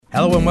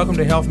Hello and welcome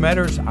to Health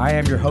Matters. I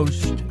am your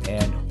host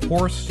and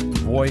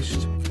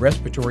hoarse-voiced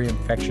respiratory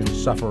infection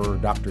sufferer,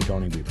 Dr.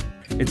 Tony Weaver.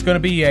 It's going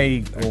to be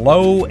a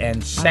low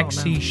and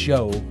sexy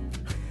show.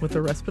 With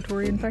a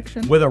respiratory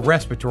infection? With a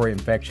respiratory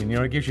infection. You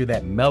know, it gives you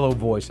that mellow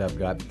voice I've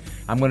got.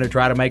 I'm going to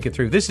try to make it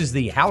through. This is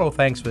the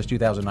HalloThanksMas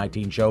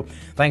 2019 show.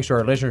 Thanks to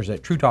our listeners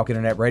at True Talk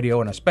Internet Radio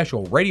and a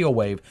special radio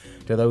wave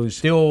to those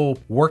still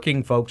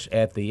working folks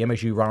at the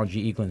MSU Ronald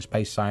G. Eaglin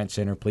Space Science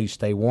Center. Please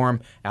stay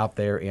warm out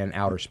there in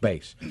outer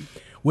space.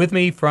 With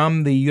me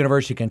from the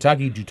University of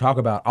Kentucky to talk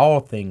about all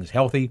things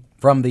healthy,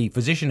 from the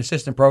Physician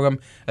Assistant Program,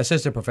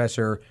 Assistant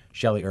Professor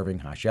Shelley Irving.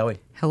 Hi, Shelley.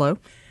 Hello.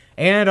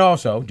 And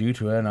also, due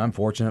to an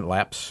unfortunate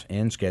lapse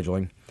in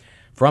scheduling,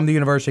 from the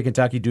University of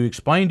Kentucky to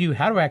explain to you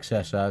how to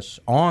access us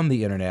on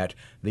the Internet,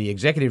 the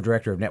Executive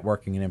Director of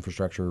Networking and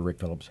Infrastructure, Rick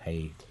Phillips.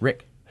 Hey,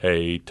 Rick.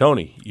 Hey,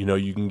 Tony. You know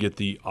you can get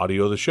the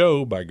audio of the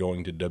show by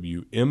going to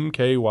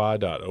WMKY.org.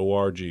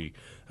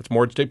 That's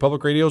Morehead State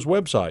Public Radio's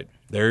website.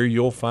 There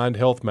you'll find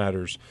Health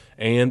Matters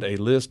and a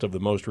list of the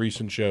most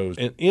recent shows.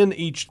 And in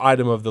each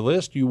item of the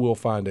list, you will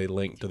find a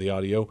link to the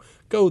audio.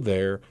 Go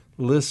there,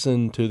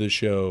 listen to the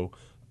show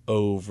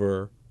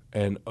over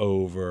and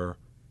over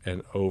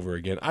and over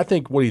again. I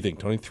think, what do you think,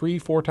 Tony?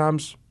 3-4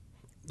 times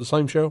the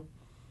same show?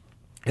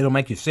 It'll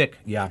make you sick.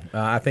 Yeah,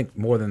 I think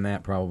more than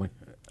that probably.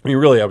 I mean,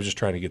 really, I was just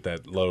trying to get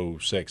that low,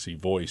 sexy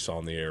voice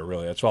on the air,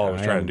 really. That's all I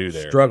was trying to do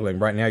there. Struggling.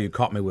 Right now, you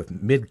caught me with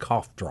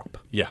mid-cough drop.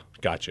 Yeah,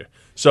 gotcha.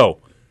 So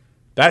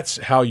that's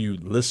how you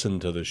listen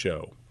to the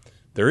show.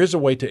 There is a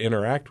way to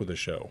interact with the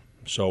show.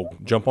 So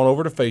jump on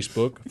over to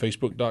Facebook,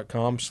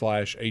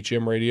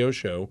 facebook.com/HM Radio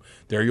Show.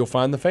 There you'll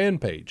find the fan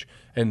page.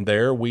 And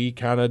there we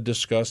kind of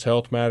discuss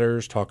health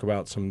matters, talk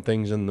about some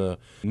things in the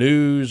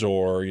news,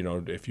 or,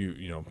 if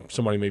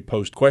somebody may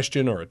post a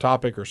question or a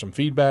topic or some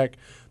feedback.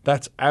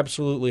 That's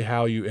absolutely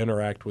how you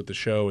interact with the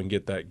show and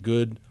get that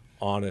good,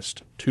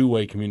 honest,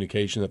 two-way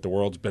communication that the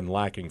world's been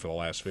lacking for the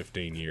last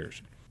 15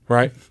 years.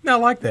 Right? No, I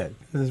like that.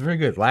 It's very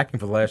good. Lacking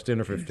for the last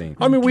 10 or 15.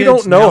 I mean, we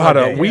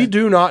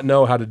do not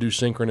know how to do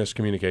synchronous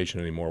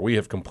communication anymore. We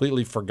have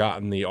completely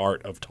forgotten the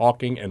art of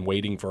talking and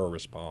waiting for a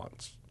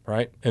response,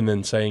 right? And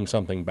then saying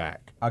something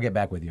back. I'll get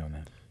back with you on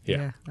that.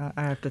 Yeah,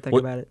 I have to think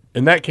about it.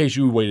 In that case,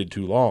 you waited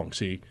too long,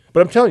 see?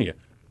 But I'm telling you,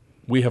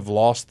 we have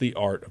lost the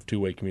art of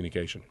two-way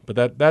communication.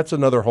 But that's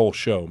another whole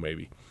show,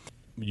 maybe.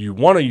 You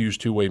want to use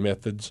two-way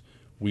methods,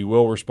 we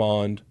will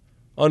respond.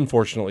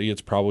 Unfortunately,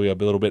 it's probably a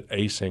little bit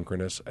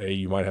asynchronous.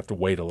 You might have to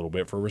wait a little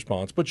bit for a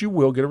response, but you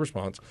will get a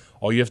response.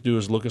 All you have to do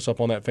is look us up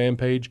on that fan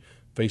page,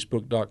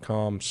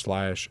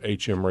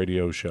 facebook.com/HM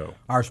Radio Show.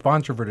 Our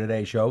sponsor for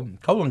today's show,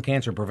 colon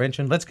cancer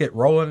prevention. Let's get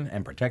rolling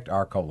and protect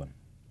our colon.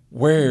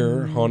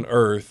 Where on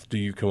earth do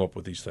you come up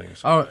with these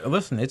things? Oh,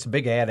 listen, it's a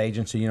big ad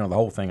agency, the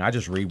whole thing. I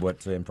just read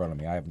what's in front of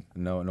me. I have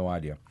no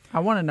idea. I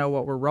want to know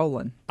what we're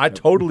rolling. I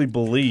totally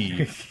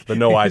believe the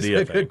no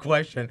idea thing. Good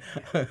question.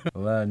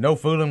 No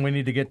fooling, we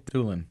need to get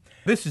tooling.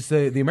 This is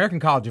the American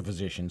College of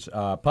Physicians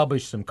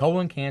published some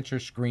colon cancer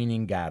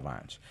screening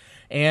guidelines.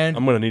 And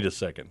I'm going to need a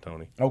second,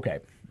 Tony. Okay.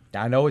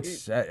 I know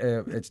it's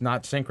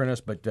not synchronous,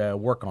 but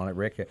work on it,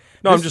 Rick.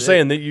 No, I'm just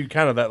saying that you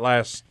kind of that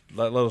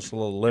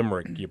little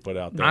limerick you put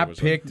out there I was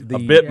picked a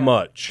bit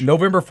much.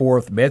 November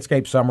 4th,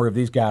 Medscape summary of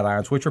these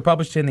guidelines, which were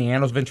published in the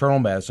Annals of Internal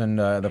Medicine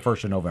the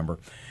 1st of November.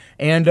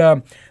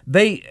 And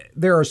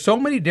there are so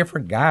many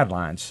different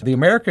guidelines. The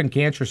American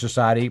Cancer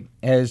Society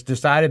has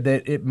decided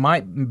that it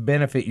might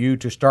benefit you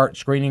to start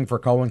screening for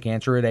colon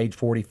cancer at age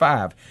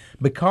 45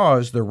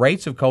 because the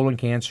rates of colon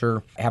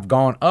cancer have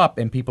gone up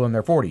in people in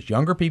their 40s.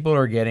 Younger people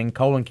are getting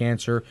colon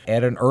cancer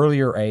at an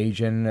earlier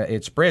age, and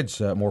it spreads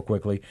more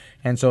quickly.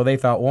 And so they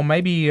thought, well,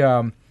 maybe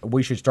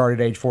we should start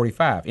at age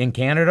 45. In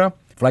Canada,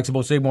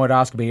 flexible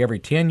sigmoidoscopy every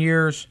 10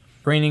 years,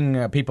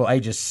 screening people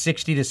ages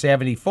 60 to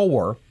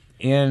 74.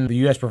 In the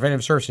U.S.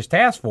 Preventive Services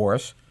Task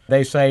Force,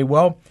 they say,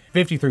 well,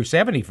 50 through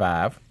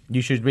 75, you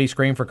should be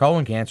screened for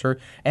colon cancer,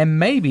 and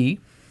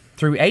maybe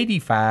through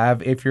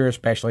 85 if you're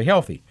especially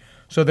healthy.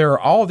 So there are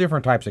all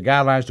different types of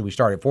guidelines. Do we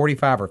start at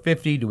 45 or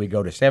 50? Do we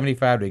go to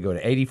 75? Do we go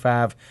to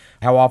 85?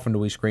 How often do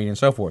we screen and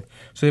so forth?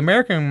 So the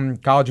American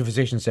College of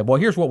Physicians said,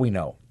 well, here's what we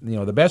know.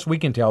 The best we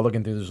can tell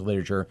looking through this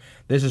literature,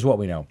 this is what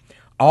we know.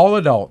 All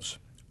adults,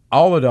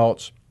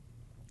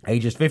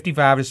 ages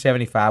 55 to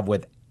 75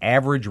 with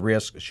average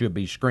risk should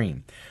be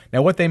screened.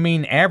 Now, what they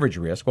mean average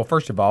risk, well,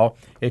 first of all,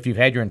 if you've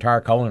had your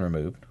entire colon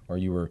removed or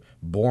you were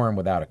born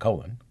without a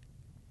colon,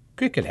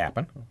 it could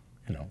happen.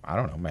 I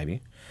don't know,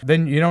 maybe.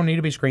 Then you don't need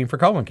to be screened for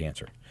colon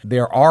cancer.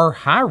 There are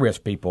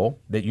high-risk people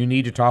that you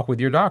need to talk with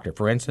your doctor.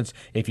 For instance,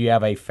 if you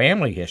have a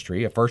family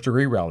history, a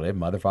first-degree relative,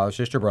 mother, father,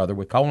 sister, brother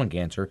with colon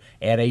cancer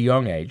at a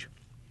young age,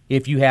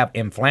 if you have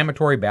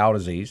inflammatory bowel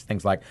disease,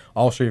 things like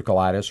ulcerative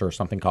colitis or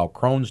something called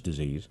Crohn's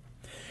disease,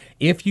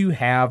 if you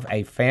have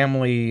a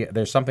family,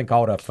 there's something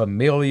called a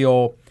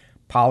familial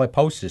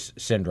polyposis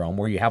syndrome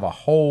where you have a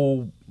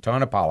whole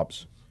ton of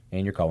polyps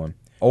in your colon,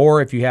 or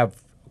if you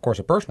have, of course,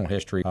 a personal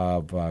history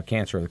of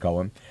cancer of the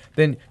colon,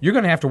 then you're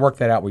going to have to work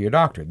that out with your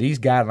doctor. These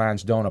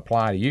guidelines don't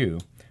apply to you,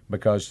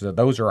 because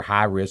those are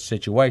high-risk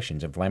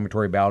situations,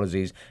 inflammatory bowel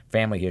disease,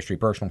 family history,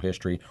 personal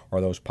history,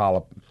 or those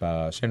polyp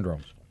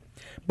syndromes.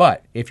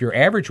 But if your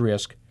average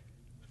risk,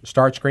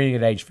 start screening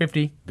at age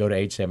 50, go to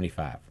age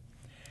 75.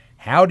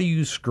 How do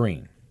you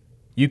screen?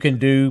 You can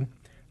do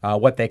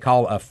what they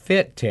call a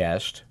FIT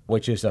test,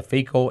 which is a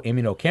fecal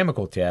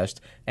immunochemical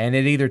test, and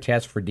it either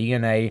tests for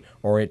DNA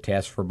or it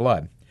tests for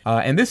blood.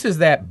 And this is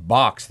that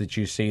box that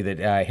you see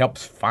that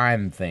helps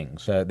find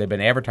things. They've been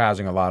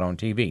advertising a lot on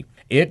TV.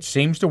 It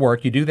seems to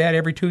work. You do that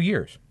every 2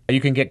 years. You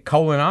can get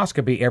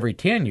colonoscopy every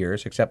 10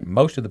 years, except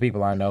most of the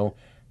people I know,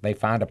 they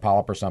find a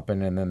polyp or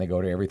something, and then they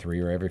go to every 3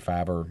 or every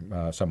 5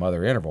 or some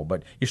other interval.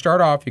 But you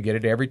start off, you get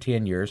it every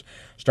 10 years,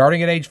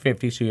 starting at age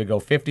 50, so you go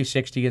 50,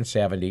 60, and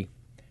 70,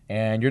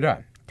 and you're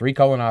done. 3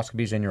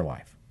 colonoscopies in your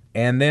life.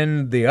 And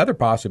then the other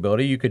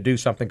possibility, you could do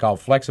something called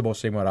flexible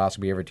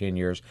sigmoidoscopy every 10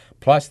 years,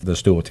 plus the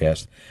stool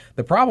test.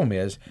 The problem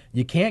is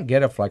you can't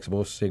get a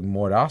flexible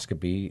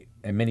sigmoidoscopy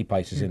in many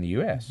places in the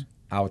U.S.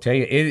 I will tell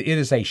you, it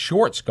is a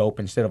short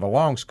scope instead of a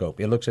long scope.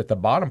 It looks at the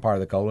bottom part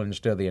of the colon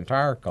instead of the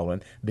entire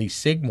colon, the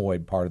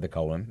sigmoid part of the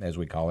colon, as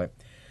we call it.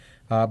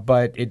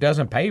 But it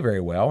doesn't pay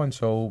very well, and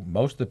so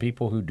most of the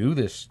people who do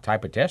this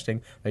type of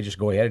testing, they just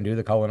go ahead and do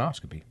the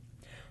colonoscopy.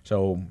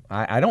 So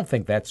I don't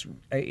think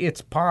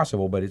it's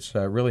possible, but it's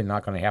really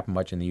not going to happen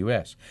much in the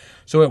U.S.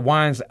 So it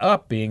winds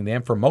up being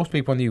then, for most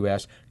people in the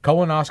U.S.,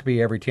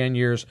 colonoscopy every 10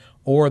 years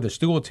or the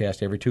stool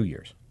test every 2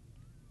 years.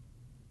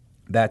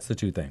 That's the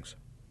two things.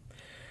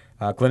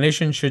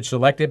 Clinicians should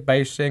select it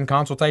based in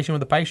consultation with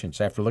the patients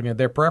after looking at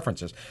their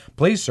preferences.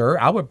 Please, sir,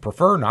 I would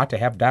prefer not to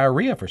have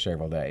diarrhea for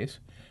several days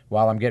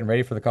while I'm getting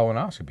ready for the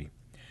colonoscopy.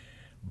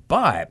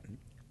 But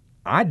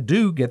I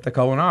do get the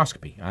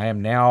colonoscopy. I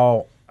am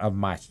now...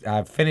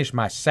 I've finished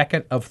my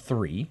second of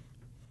 3.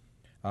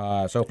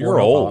 So you're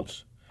old.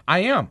 Polyps. I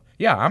am.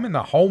 Yeah, I'm in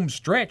the home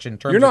stretch in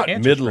terms of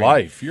cancer screening. You're not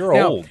midlife. You're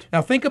old.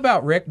 Now think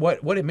about, Rick,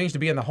 what it means to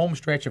be in the home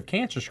stretch of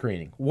cancer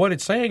screening. What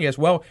it's saying is,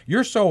 well,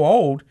 you're so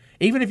old,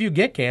 even if you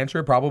get cancer,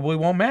 it probably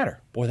won't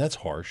matter. Boy, that's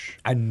harsh.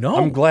 I know.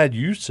 I'm glad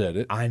you said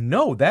it. I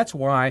know. That's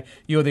why,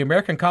 the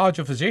American College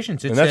of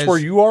Physicians, and that's where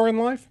you are in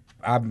life?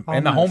 I'm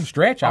in the home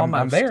stretch.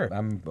 I'm there.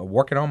 I'm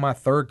working on my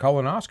 3rd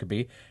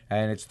colonoscopy,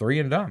 and it's 3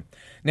 and done.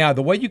 Now,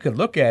 the way you could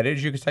look at it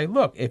is you could say,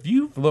 look, if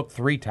you've looked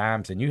 3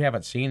 times and you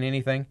haven't seen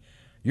anything,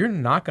 you're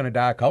not going to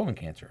die of colon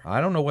cancer. I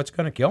don't know what's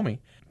going to kill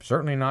me.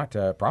 Certainly not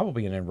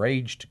probably an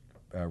enraged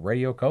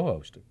radio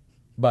co-host.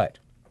 But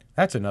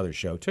that's another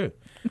show, too.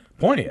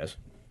 Point is...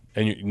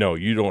 And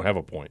you don't have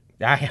a point.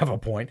 I have a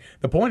point.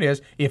 The point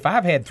is, if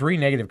I've had 3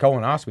 negative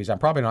colonoscopies, I'm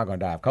probably not going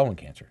to die of colon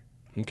cancer.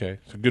 Okay,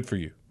 so good for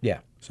you.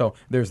 Yeah, so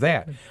there's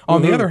that.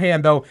 On the other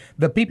hand, though,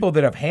 the people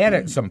that have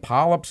had some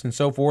polyps and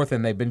so forth,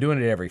 and they've been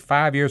doing it every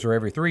 5 years or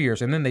every 3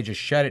 years, and then they just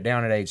shut it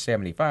down at age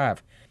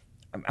 75,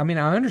 I mean,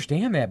 I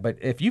understand that, but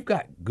if you've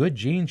got good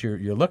genes,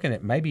 you're looking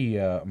at maybe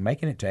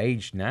making it to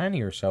age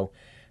 90 or so.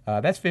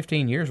 That's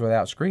 15 years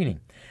without screening.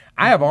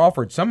 I have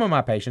offered some of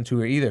my patients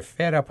who are either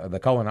fed up of the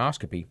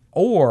colonoscopy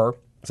or,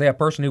 say, a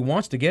person who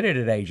wants to get it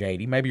at age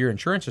 80, maybe your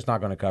insurance is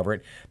not going to cover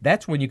it,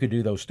 that's when you could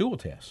do those stool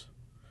tests.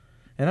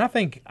 And I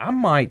think I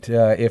might,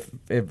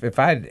 if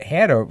I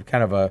had a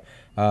kind of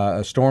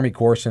a stormy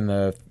course in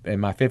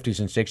my 50s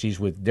and 60s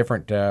with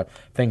different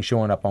things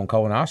showing up on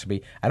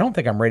colonoscopy, I don't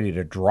think I'm ready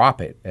to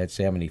drop it at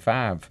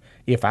 75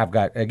 if I've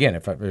got, again,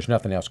 if there's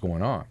nothing else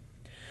going on.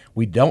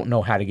 We don't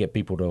know how to get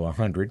people to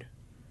 100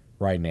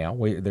 right now.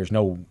 There's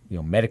no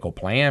medical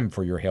plan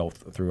for your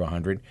health through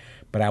 100,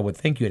 but I would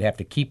think you'd have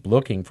to keep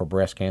looking for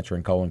breast cancer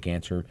and colon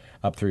cancer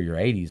up through your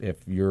 80s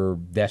if you're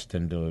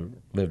destined to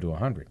live to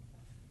 100.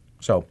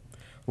 So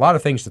a lot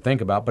of things to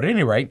think about, but at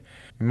any rate,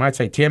 we might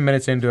say 10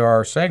 minutes into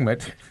our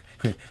segment,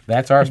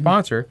 that's our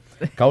sponsor,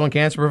 Colon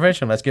Cancer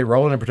Prevention. Let's get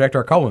rolling and protect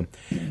our colon.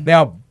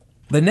 Now,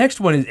 the next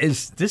one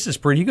is this is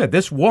pretty good.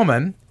 This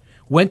woman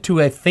went to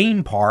a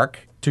theme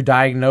park to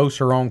diagnose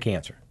her own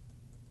cancer.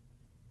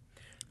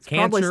 It's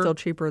probably still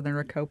cheaper than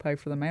a copay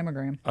for the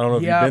mammogram. I don't know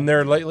if you've been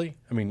there lately.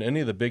 I mean, any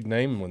of the big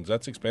name ones,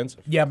 that's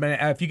expensive. Yeah, but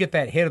if you get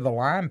that head of the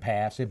line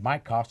pass, it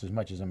might cost as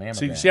much as a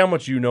mammogram. See how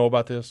much you know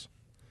about this?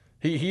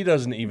 He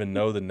doesn't even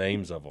know the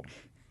names of them.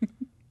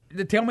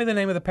 Tell me the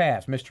name of the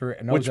pass,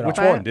 Mr. Which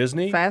one?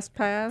 Disney? Fast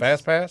Pass?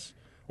 Fast Pass?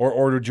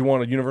 Or did you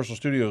want a Universal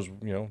Studios,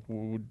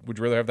 would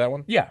you rather have that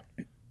one? Yeah.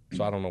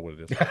 So I don't know what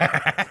it is.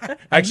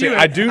 Actually,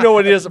 I do know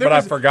what it is, but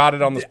I forgot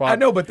it on the spot. I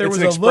know, but there was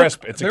an a express.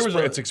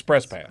 look. It's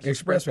Express Pass.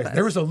 Express Pass.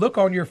 There was a look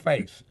on your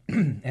face,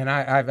 and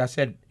I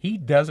said he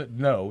doesn't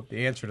know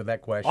the answer to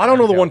that question. I don't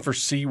know the one for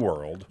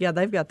SeaWorld. Yeah,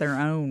 they've got their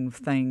own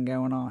thing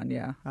going on.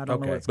 Yeah, I don't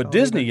know what it's but called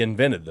Disney either.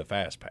 invented the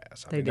Fast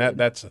Pass. I mean,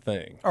 that's the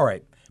thing. All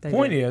right.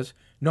 Point is,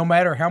 no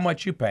matter how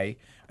much you pay,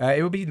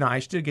 it would be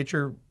nice to get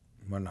your.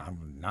 Well, not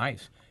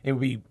nice. It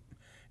would be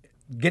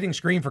getting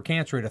screened for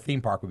cancer at a theme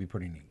park would be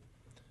pretty neat.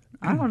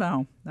 I don't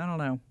know.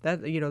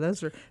 That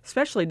those are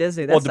especially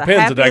Disney. That's Well, it the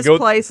depends. happiest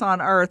place on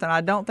earth, and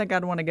I don't think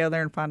I'd want to go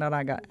there and find out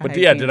I got. But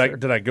yeah, did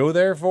I go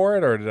there for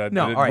it, or did it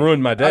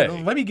ruin my day?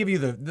 Let me give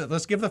you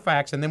let's give the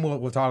facts, and then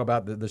we'll talk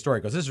about the story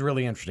because this is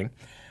really interesting.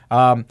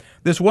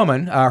 This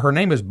woman, her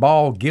name is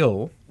Bal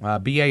Gill,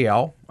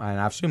 B-A-L, and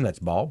I assume that's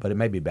Bal, but it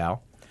may be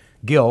Bal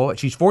Gill.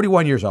 She's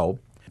 41 years old.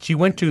 She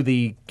went to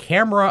the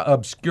Camera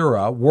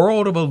Obscura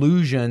World of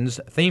Illusions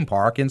theme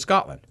park in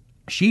Scotland.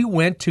 She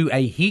went to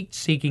a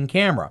heat-seeking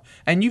camera,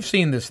 and you've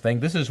seen this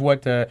thing. This is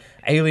what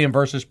Alien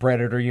versus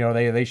Predator.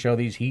 They show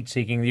these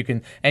heat-seeking. You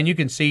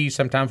can see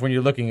sometimes when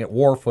you're looking at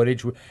war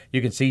footage,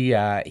 you can see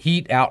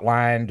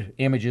heat-outlined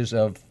images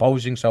of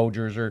posing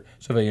soldiers or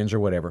civilians or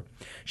whatever.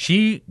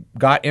 She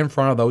got in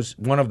front of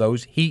one of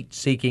those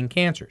heat-seeking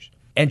cancers,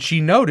 and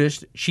she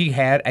noticed she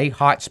had a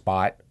hot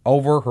spot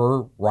over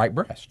her right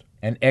breast,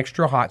 an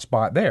extra hot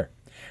spot there.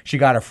 She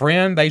got a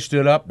friend. They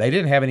stood up. They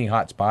didn't have any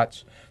hot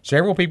spots.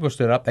 Several people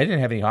stood up. They didn't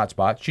have any hot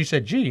spots. She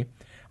said, gee,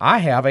 I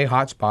have a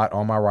hot spot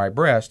on my right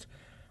breast.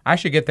 I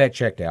should get that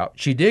checked out.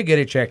 She did get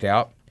it checked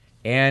out,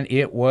 and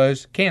it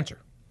was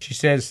cancer. She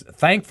says,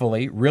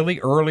 thankfully, really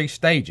early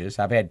stages.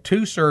 I've had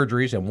 2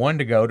 surgeries and 1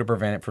 to go to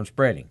prevent it from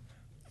spreading.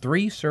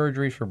 3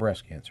 surgeries for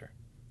breast cancer.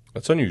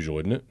 That's unusual,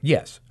 isn't it?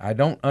 Yes. I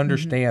don't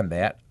understand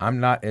that. I'm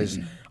not as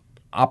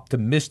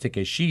optimistic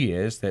as she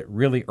is that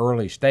really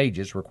early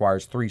stages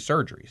requires 3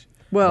 surgeries.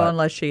 Well,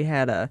 unless she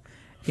had a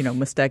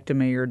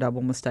mastectomy or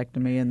double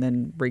mastectomy and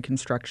then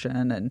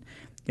reconstruction, and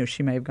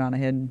she may have gone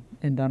ahead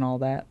and done all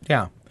that.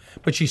 Yeah.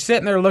 But she's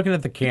sitting there looking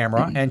at the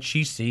camera, and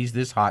she sees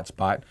this hot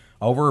spot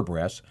over her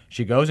breast.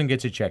 She goes and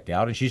gets it checked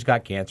out, and she's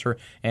got cancer,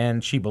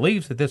 and she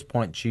believes at this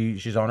point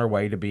she's on her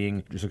way to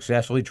being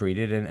successfully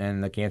treated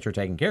and the cancer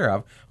taken care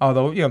of,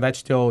 although, that's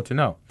still to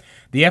know.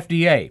 The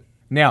FDA.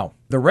 Now,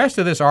 the rest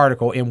of this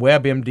article in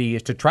WebMD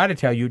is to try to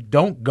tell you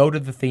don't go to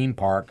the theme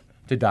park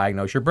to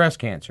diagnose your breast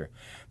cancer.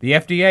 The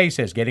FDA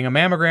says getting a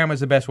mammogram is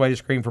the best way to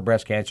screen for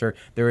breast cancer.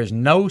 There is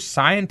no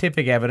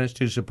scientific evidence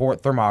to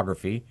support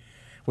thermography,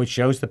 which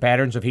shows the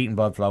patterns of heat and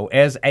blood flow,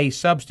 as a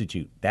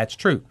substitute. That's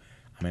true.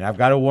 I mean, I've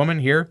got a woman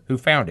here who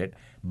found it,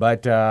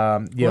 but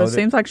it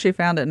seems like she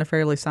found it in a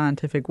fairly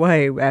scientific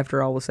way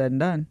after all was said and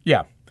done.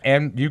 Yeah.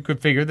 And you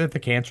could figure that the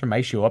cancer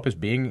may show up as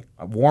being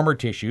a warmer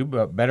tissue,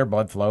 but better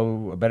blood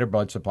flow, a better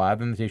blood supply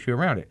than the tissue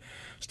around it.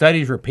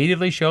 Studies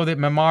repeatedly show that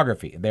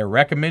mammography, they're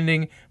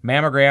recommending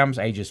mammograms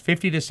ages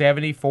 50 to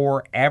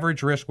 74,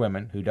 average risk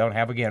women who don't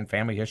have, again,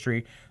 family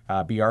history,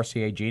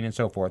 BRCA gene, and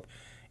so forth,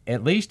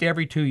 at least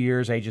every 2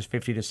 years, ages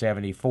 50 to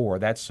 74.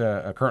 That's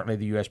currently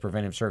the U.S.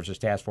 Preventive Services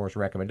Task Force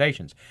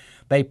recommendations.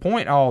 They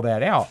point all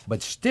that out,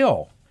 but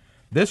still,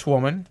 this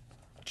woman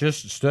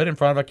just stood in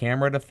front of a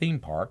camera at a theme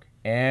park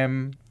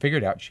and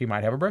figured out she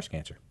might have a breast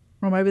cancer.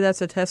 Well, maybe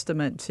that's a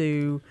testament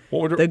to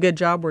the good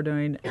job we're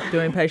doing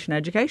patient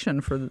education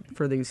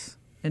for these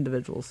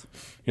individuals.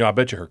 I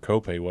bet you her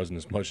copay wasn't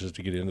as much as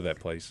to get into that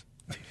place.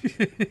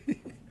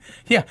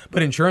 Yeah,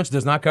 but insurance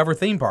does not cover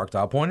theme parks,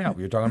 I'll point out.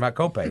 You're talking about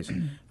copays.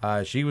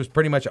 She was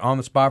pretty much on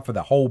the spot for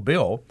the whole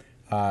bill,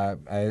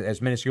 as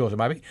minuscule as it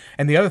might be.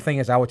 And the other thing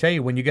is, I will tell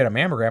you, when you get a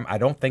mammogram, I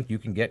don't think you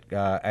can get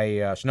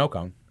a snow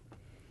cone.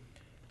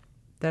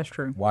 That's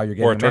true. While you're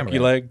getting or a turkey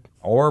leg.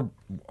 Or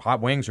hot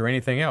wings or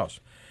anything else.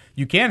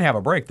 You can have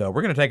a break, though.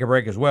 We're going to take a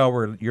break as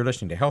well. You're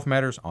listening to Health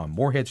Matters on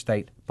Morehead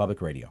State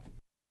Public Radio.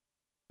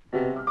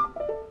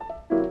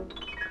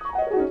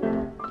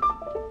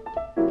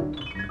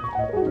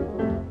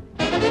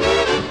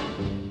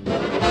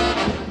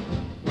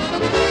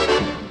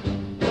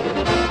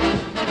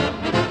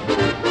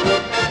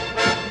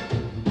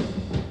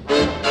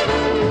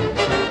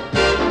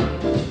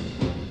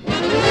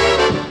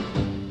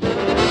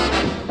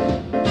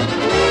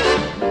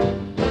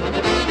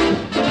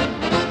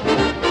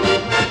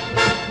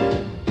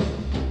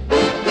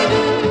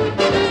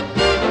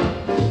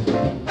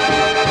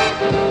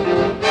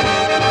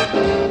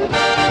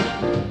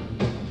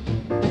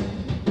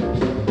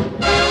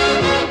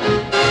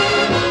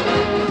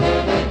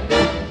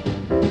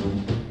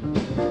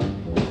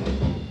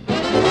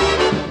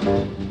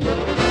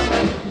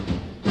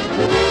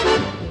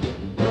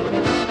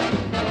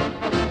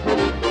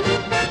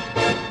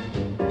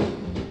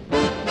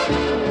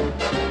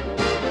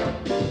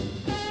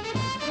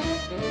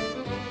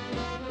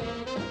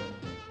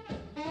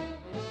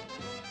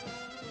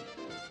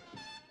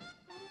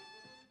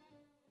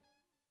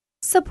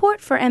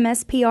 Support for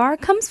MSPR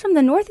comes from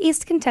the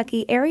Northeast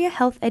Kentucky Area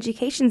Health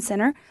Education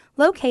Center,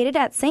 located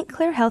at St.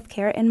 Clair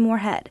Healthcare in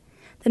Morehead.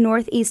 The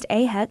Northeast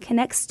AHEC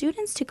connects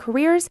students to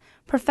careers,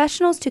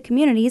 professionals to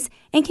communities,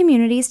 and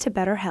communities to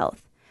better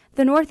health.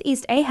 The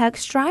Northeast AHEC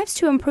strives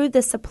to improve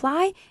the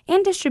supply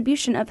and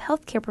distribution of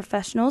healthcare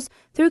professionals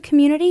through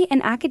community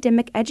and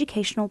academic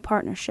educational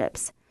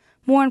partnerships.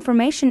 More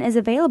information is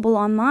available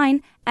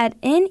online at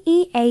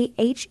neahec.org.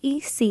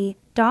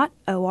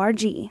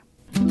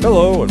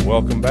 Hello and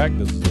welcome back.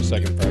 This is the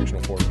second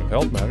fractional portion of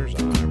Health Matters.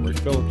 I'm Rick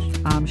Phillips.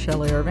 I'm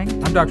Shelley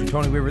Irving. I'm Dr.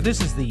 Tony Weaver.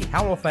 This is the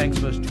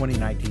HalloThanksMas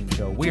 2019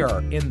 show. We are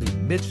in the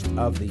midst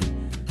of the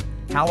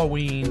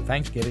Halloween,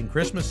 Thanksgiving,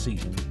 Christmas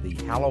season, the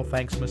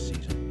HalloThanksMas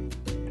season.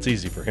 It's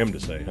easy for him to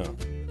say, huh?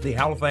 The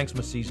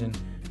HalloThanksMas season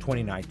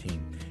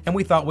 2019. And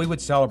we thought we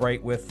would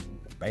celebrate with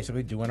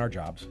basically doing our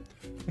jobs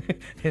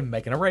and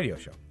making a radio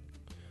show.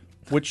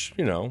 Which,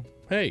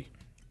 hey,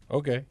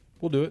 okay.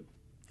 We'll do it.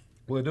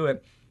 We'll do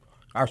it.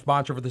 Our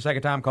sponsor for the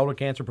second time, colon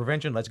cancer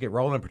prevention. Let's get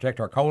rolling and protect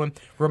our colon.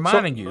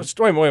 Reminding you.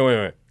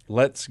 Wait.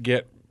 Let's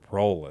get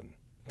rolling.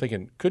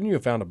 Thinking, couldn't you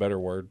have found a better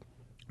word?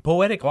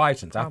 Poetic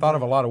license. I thought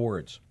of a lot of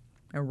words.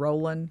 And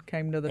Roland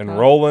came to the top. And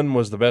rolling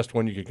was the best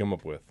one you could come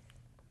up with.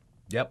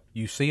 Yep.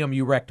 You see them,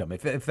 you wrecked them.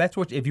 If that's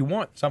if you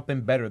want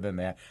something better than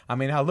that, I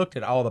mean, I looked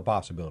at all the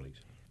possibilities.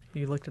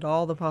 You looked at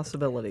all the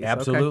possibilities.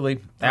 Absolutely.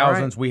 Okay.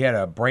 Thousands. Right. We had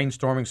a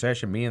brainstorming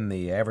session, me and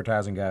the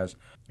advertising guys,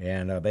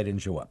 and they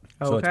didn't show up.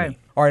 So Okay. it's me.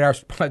 All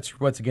right,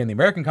 once again, the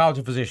American College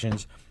of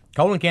Physicians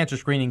Colon Cancer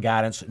Screening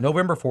Guidance,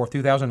 November 4th,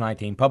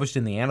 2019, published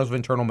in the Annals of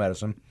Internal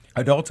Medicine.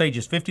 Adults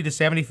ages 50 to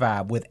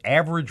 75 with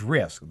average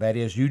risk, that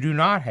is, you do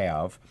not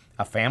have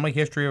a family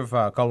history of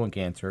colon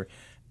cancer,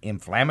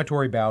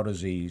 inflammatory bowel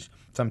disease,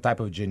 some type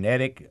of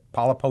genetic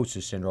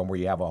polyposis syndrome where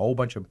you have a whole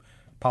bunch of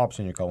polyps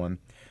in your colon,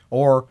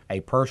 or a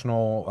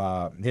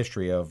personal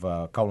history of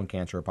colon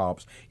cancer or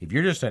polyps. If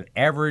you're just an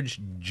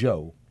average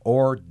Joe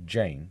or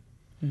Jane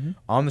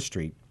on the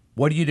street,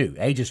 what do?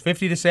 Ages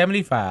 50 to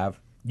 75,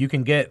 you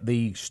can get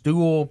the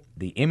stool,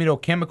 the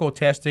immunochemical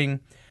testing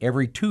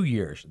every 2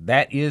 years.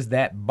 That is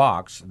that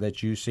box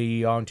that you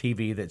see on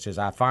TV that says,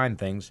 I find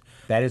things.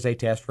 That is a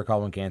test for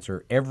colon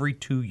cancer every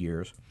 2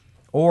 years.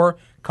 Or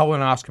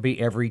colonoscopy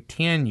every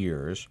 10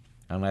 years,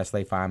 unless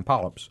they find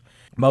polyps.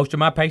 Most of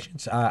my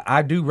patients,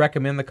 I do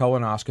recommend the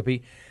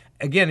colonoscopy.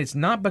 Again, it's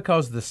not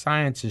because the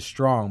science is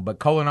strong, but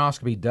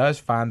colonoscopy does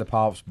find the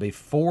polyps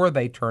before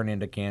they turn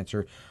into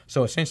cancer.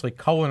 So essentially,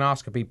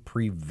 colonoscopy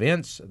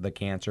prevents the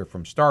cancer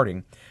from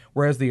starting,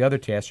 whereas the other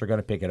tests are going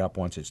to pick it up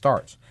once it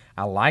starts.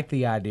 I like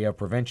the idea of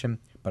prevention,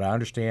 but I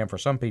understand for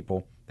some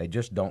people, they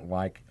just don't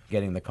like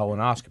getting the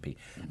colonoscopy.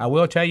 I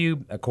will tell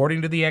you,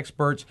 according to the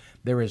experts,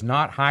 there is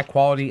not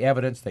high-quality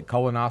evidence that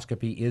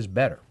colonoscopy is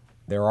better.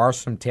 There are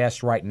some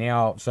tests right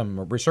now,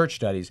 some research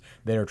studies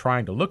that are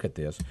trying to look at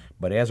this,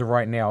 but as of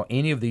right now,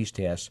 any of these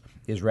tests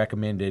is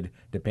recommended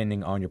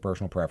depending on your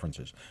personal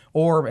preferences.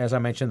 Or, as I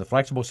mentioned, the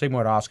flexible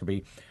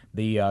sigmoidoscopy,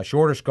 the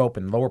shorter scope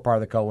and lower part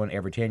of the colon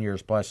every 10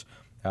 years, plus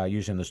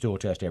using the stool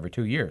test every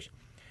 2 years.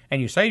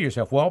 And you say to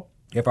yourself, well,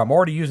 if I'm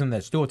already using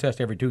the stool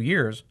test every 2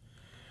 years,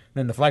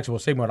 then the flexible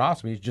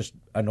sigmoidoscopy is just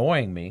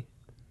annoying me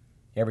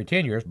every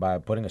 10 years by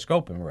putting a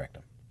scope in my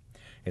rectum.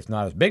 It's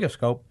not as big a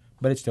scope,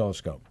 but it's still a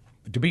scope.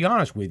 To be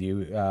honest with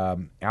you,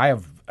 I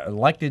have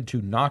elected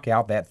to knock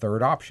out that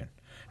third option.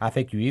 I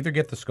think you either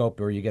get the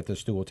scope or you get the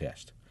stool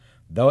test.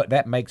 Though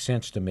that makes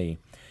sense to me.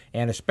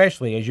 And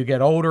especially as you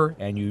get older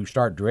and you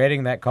start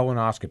dreading that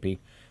colonoscopy,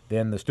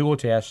 then the stool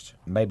test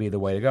may be the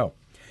way to go.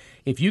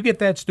 If you get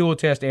that stool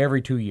test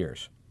every 2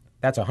 years,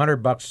 that's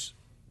 $100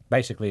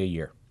 basically a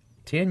year.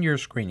 10-year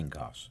screening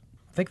costs.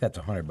 I think that's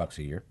 $100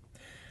 a year.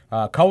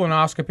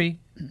 Colonoscopy,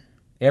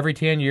 every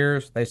 10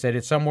 years, they said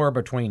it's somewhere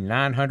between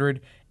 $900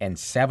 and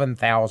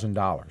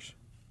 $7,000.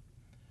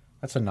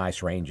 That's a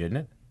nice range, isn't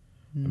it?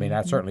 I mean,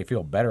 I certainly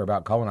feel better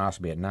about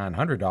colonoscopy at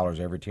 $900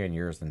 every 10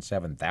 years than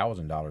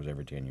 $7,000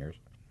 every 10 years.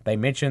 They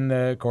mentioned,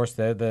 of course,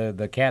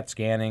 the CAT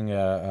scanning,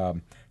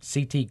 CT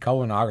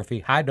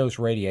colonography, high-dose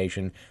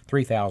radiation,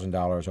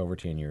 $3,000 over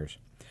 10 years.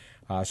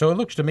 So it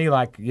looks to me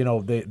like, you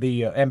know,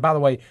 and by the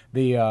way,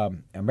 the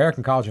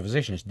American College of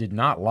Physicians did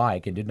not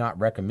like and did not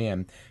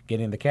recommend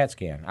getting the CAT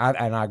scan.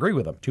 And I agree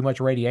with them. Too much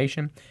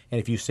radiation,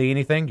 and if you see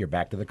anything, you're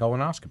back to the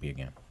colonoscopy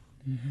again.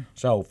 Mm-hmm.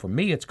 So for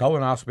me, it's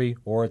colonoscopy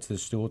or it's the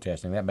stool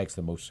testing. That makes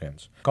the most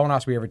sense.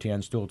 Colonoscopy every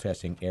 10, stool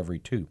testing every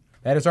 2.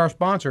 That is our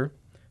sponsor,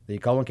 the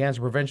Colon Cancer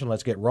Prevention.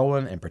 Let's get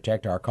rolling and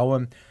protect our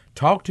colon.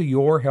 Talk to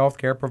your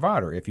healthcare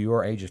provider if you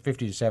are ages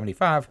 50 to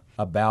 75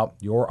 about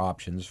your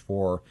options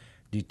for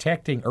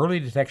early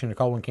detection of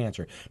colon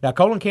cancer. Now,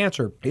 colon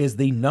cancer is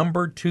the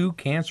number 2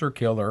 cancer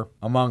killer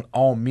among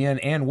all men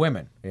and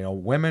women. You know,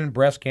 women,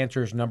 breast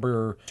cancer is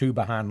number 2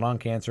 behind lung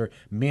cancer.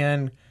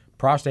 Men,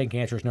 prostate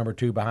cancer is number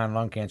 2 behind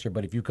lung cancer.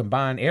 But if you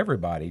combine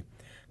everybody,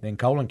 then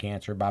colon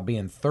cancer, by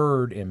being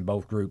third in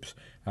both groups,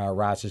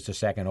 rises to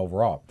second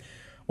overall.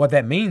 What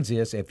that means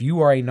is if you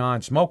are a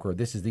non-smoker,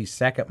 this is the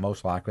second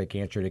most likely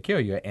cancer to kill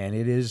you, and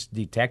it is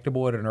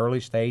detectable at an early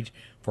stage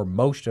for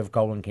most of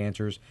colon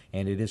cancers,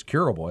 and it is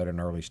curable at an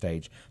early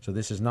stage. So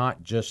this is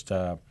not just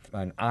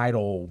an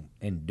idle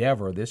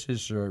endeavor. This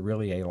is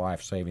really a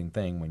life-saving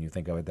thing when you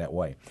think of it that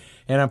way.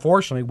 And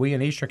unfortunately, we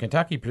in eastern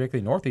Kentucky,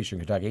 particularly northeastern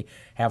Kentucky,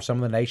 have some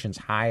of the nation's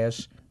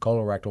highest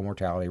colorectal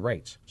mortality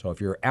rates. So if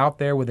you're out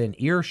there within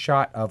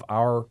earshot of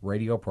our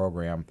radio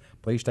program,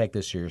 please take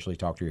this seriously.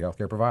 Talk to your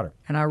healthcare provider.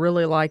 And I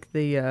really like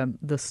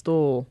the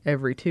stool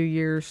every 2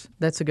 years.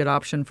 That's a good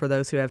option for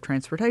those who have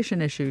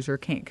transportation issues or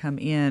can't come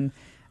in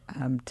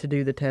to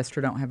do the test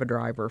or don't have a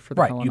driver for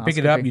the colonoscopy. Right. You pick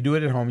it up, you do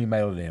it at home, you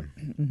mail it in.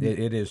 Mm-hmm.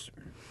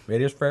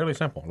 It is fairly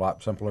simple, a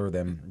lot simpler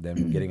than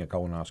getting a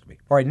colonoscopy.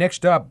 All right,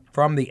 next up,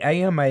 from the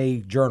AMA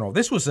Journal.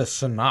 This was a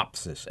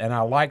synopsis, and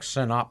I like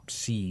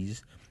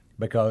synopses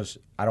because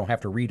I don't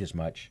have to read as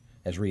much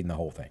as reading the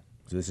whole thing.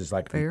 So this is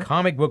like Fair. the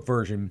comic book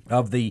version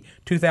of the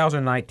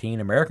 2019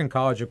 American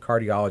College of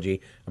Cardiology,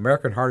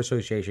 American Heart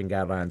Association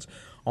guidelines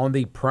on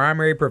the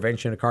primary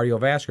prevention of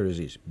cardiovascular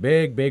disease.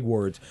 Big, big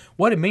words.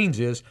 What it means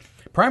is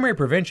primary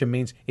prevention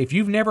means if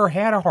you've never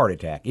had a heart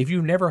attack, if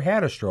you've never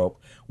had a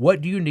stroke,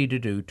 what do you need to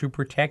do to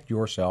protect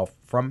yourself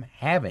from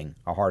having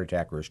a heart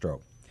attack or a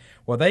stroke?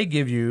 Well, they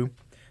give you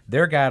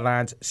their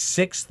guidelines,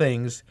 6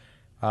 things,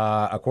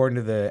 according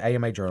to the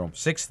AMA Journal,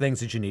 6 things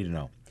that you need to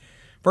know.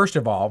 First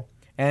of all,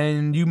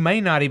 and you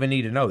may not even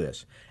need to know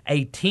this,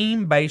 a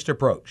team-based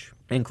approach,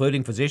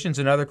 including physicians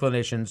and other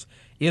clinicians,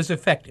 is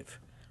effective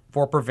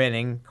for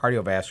preventing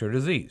cardiovascular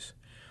disease.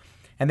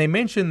 And they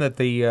mention that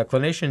the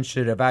clinicians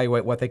should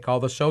evaluate what they call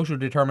the social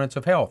determinants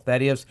of health.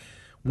 That is,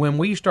 when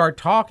we start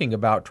talking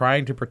about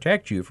trying to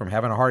protect you from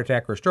having a heart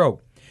attack or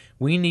stroke,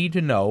 we need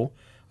to know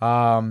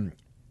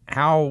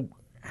how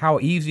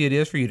easy it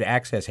is for you to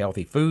access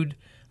healthy food,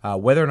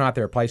 whether or not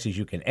there are places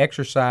you can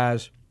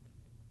exercise,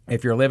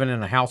 if you're living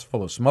in a house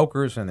full of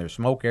smokers and there's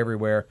smoke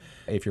everywhere,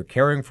 if you're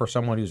caring for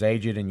someone who's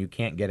aged and you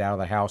can't get out of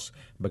the house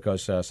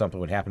because something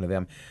would happen to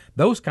them,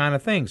 those kind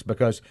of things,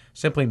 because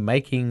simply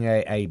making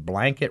a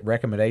blanket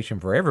recommendation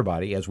for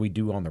everybody, as we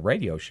do on the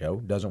radio show,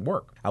 doesn't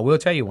work. I will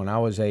tell you, when I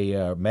was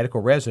a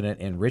medical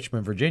resident in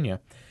Richmond, Virginia,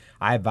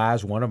 I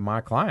advised one of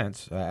my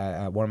clients,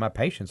 one of my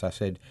patients, I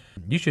said,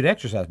 you should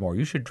exercise more.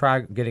 You should try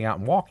getting out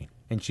and walking.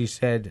 And she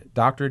said,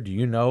 Doctor, do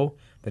you know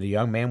that a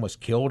young man was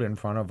killed in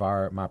front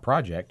of my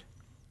project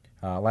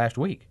last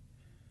week?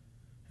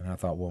 And I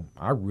thought, well,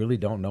 I really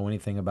don't know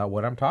anything about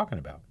what I'm talking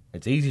about.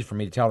 It's easy for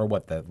me to tell her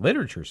what the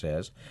literature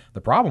says.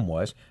 The problem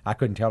was I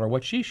couldn't tell her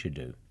what she should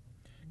do,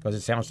 because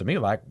it sounds to me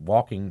like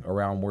walking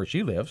around where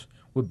she lives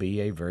would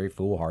be a very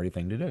foolhardy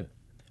thing to do.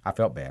 I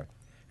felt bad,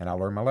 and I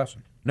learned my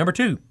lesson. Number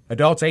 2,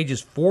 adults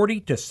ages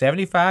 40 to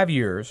 75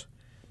 years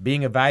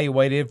being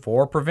evaluated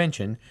for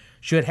prevention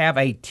should have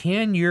a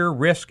 10-year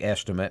risk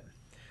estimate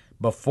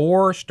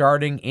before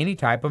starting any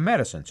type of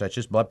medicine, such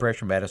as blood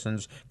pressure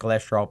medicines,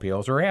 cholesterol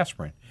pills, or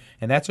aspirin.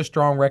 And that's a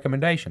strong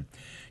recommendation.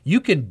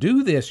 You can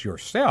do this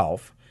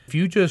yourself if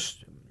you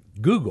just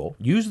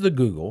use the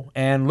Google,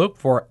 and look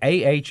for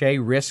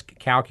AHA Risk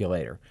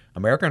Calculator,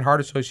 American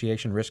Heart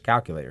Association Risk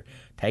Calculator.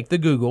 Take the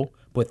Google,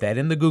 put that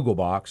in the Google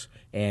box,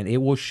 and it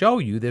will show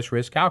you this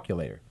risk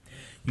calculator.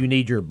 You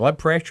need your blood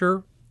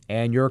pressure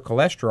and your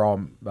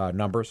cholesterol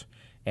numbers,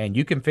 and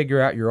you can figure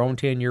out your own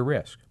 10-year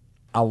risk.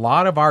 A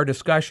lot of our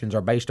discussions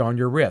are based on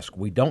your risk.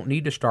 We don't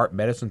need to start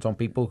medicines on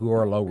people who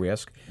are low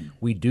risk.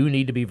 We do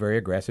need to be very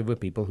aggressive with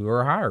people who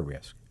are higher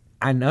risk.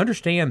 I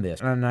understand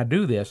this, and I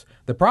do this.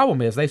 The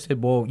problem is they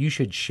said, well, you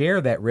should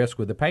share that risk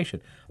with the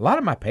patient. A lot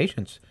of my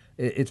patients,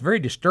 it's very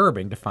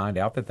disturbing to find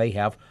out that they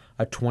have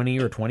a 20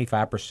 or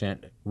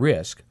 25%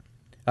 risk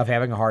of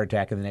having a heart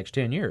attack in the next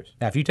 10 years.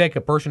 Now, if you take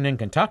a person in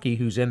Kentucky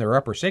who's in their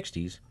upper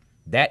 60s,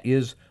 that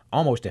is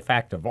almost a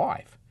fact of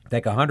life.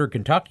 Take 100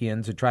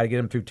 Kentuckians and try to get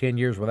them through 10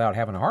 years without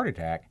having a heart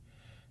attack,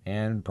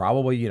 and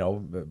probably,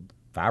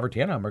 5 or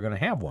 10 of them are going to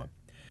have one.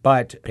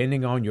 But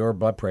depending on your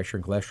blood pressure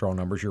and cholesterol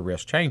numbers, your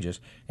risk changes,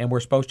 and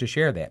we're supposed to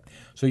share that.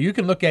 So you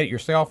can look at it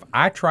yourself.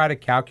 I try to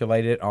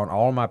calculate it on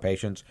all of my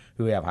patients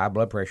who have high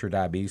blood pressure,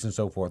 diabetes, and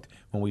so forth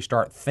when we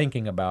start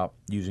thinking about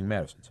using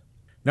medicines.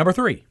 Number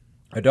 3,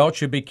 adults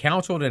should be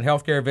counseled in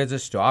healthcare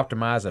visits to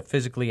optimize a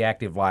physically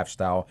active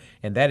lifestyle,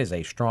 and that is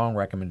a strong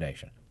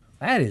recommendation.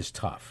 That is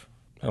tough.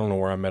 I don't know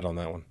where I'm at on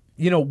that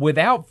one.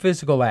 Without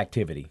physical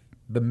activity,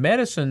 the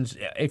medicines,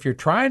 if you're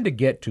trying to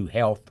get to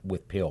health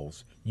with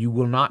pills, you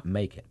will not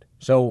make it.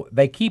 So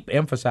they keep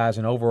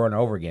emphasizing over and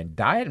over again,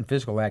 diet and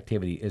physical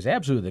activity is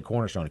absolutely the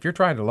cornerstone. If you're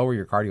trying to lower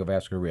your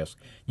cardiovascular risk,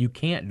 you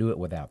can't do it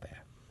without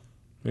that.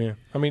 Yeah.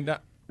 I mean,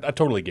 I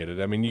totally get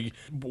it. I mean,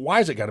 why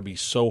has it got to be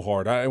so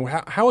hard?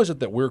 How is it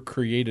that we're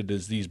created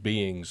as these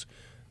beings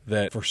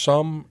that for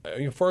some,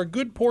 for a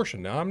good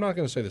portion, now I'm not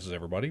going to say this is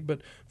everybody, but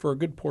for a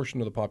good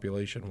portion of the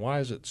population, why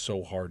is it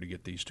so hard to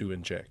get these two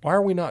in check? Why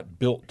are we not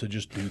built to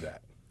just do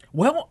that?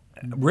 Well,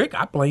 Rick,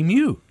 I blame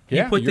you.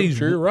 Yeah, you put these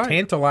right.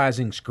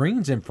 tantalizing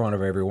screens in front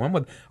of everyone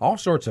with all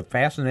sorts of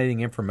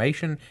fascinating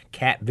information,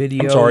 cat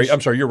videos.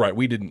 I'm sorry. You're right.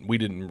 We did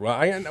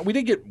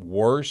get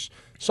worse.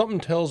 Something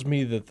tells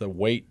me that the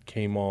weight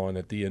came on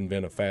at the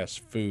advent of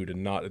fast food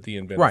and not at the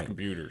advent of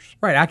computers.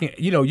 Right.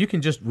 You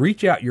can just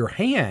reach out your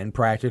hand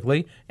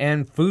practically,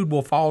 and food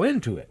will fall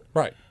into it.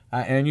 Right.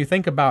 And you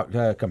think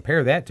about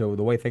compare that to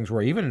the way things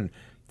were even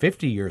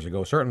 50 years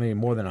ago, certainly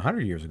more than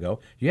 100 years ago.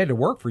 You had to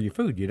work for your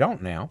food. You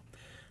don't now.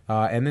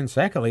 And then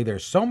secondly,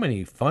 there's so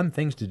many fun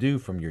things to do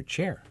from your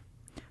chair.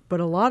 But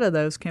a lot of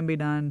those can be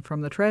done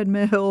from the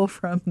treadmill,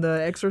 from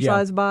the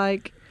exercise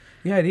bike.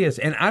 Yeah, it is.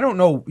 And I don't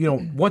know,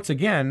 once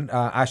again,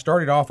 I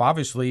started off,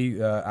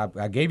 obviously,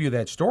 I gave you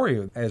that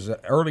story as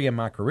early in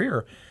my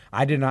career.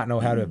 I did not know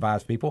how to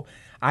advise people.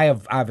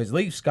 I've at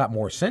least got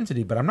more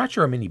sensitive, but I'm not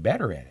sure I'm any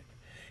better at it.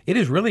 It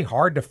is really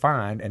hard to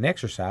find an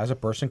exercise a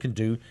person can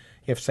do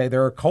if, say,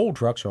 there are coal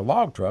trucks or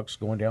log trucks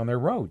going down their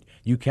road.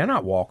 You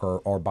cannot walk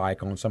or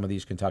bike on some of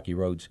these Kentucky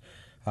roads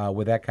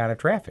with that kind of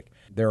traffic.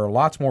 There are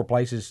lots more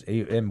places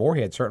in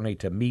Moorhead, certainly,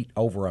 to meet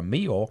over a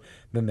meal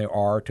than there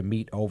are to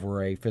meet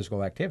over a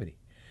physical activity.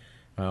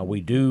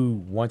 We do,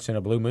 once in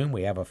a blue moon,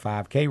 we have a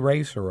 5K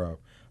race or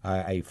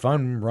a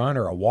fun run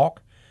or a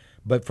walk.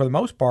 But for the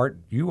most part,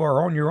 you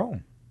are on your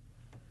own.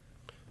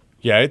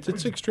 Yeah,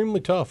 it's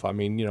extremely tough. I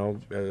mean,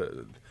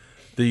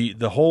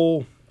 the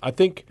whole, I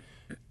think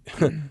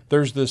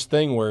there's this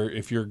thing where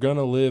if you're going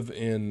to live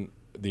in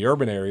the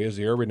urban areas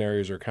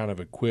are kind of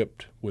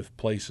equipped with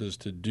places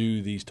to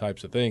do these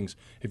types of things.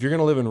 If you're going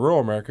to live in rural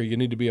America, you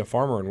need to be a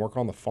farmer and work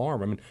on the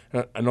farm. I mean,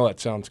 I know that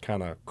sounds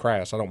kind of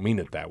crass. I don't mean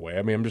it that way.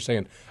 I mean, I'm just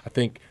saying I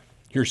think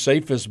your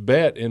safest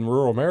bet in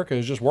rural America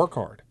is just work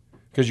hard,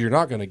 because you're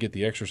not going to get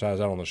the exercise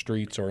out on the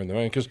streets or in the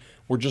rain, because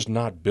we're just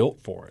not built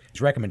for it.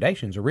 These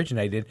recommendations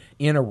originated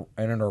in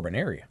an urban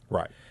area.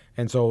 Right.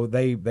 And so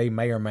they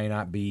may or may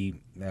not be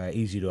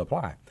easy to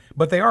apply.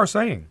 But they are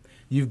saying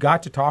you've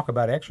got to talk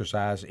about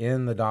exercise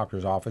in the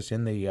doctor's office,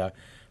 in the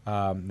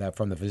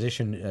from the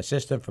physician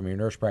assistant, from your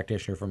nurse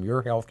practitioner, from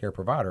your healthcare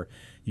provider.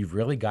 You've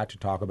really got to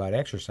talk about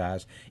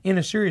exercise in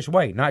a serious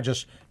way, not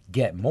just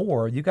get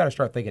more. You've got to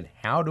start thinking,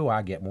 how do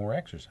I get more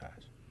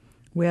exercise?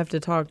 We have to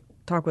talk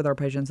with our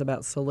patients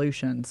about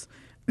solutions.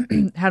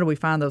 How do we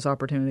find those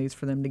opportunities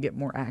for them to get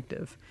more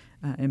active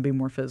and be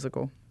more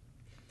physical?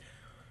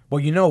 Well,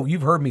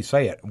 you've heard me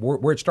say it.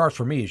 Where it starts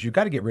for me is you've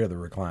got to get rid of the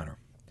recliner.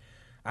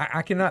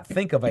 I cannot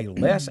think of a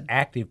less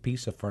active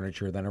piece of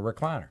furniture than a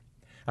recliner.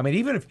 I mean,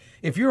 even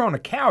if you're on a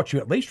couch, you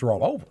at least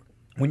roll over.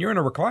 When you're in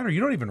a recliner, you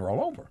don't even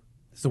roll over.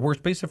 It's the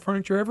worst piece of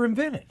furniture ever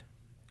invented.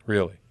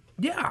 Really?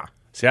 Yeah.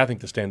 See, I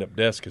think the stand-up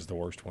desk is the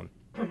worst one.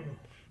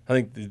 I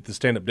think the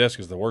stand-up desk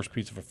is the worst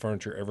piece of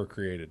furniture ever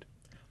created.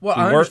 Well,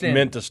 we I weren't understand.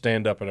 meant to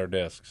stand up at our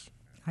desks.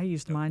 I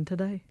used mine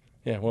today.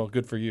 Yeah, well,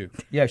 good for you.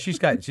 Yeah, she's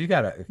got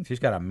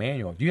a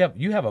manual. You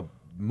have a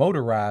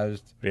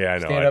motorized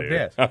stand-up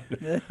desk.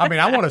 I mean,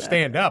 I want to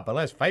stand up, but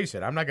let's face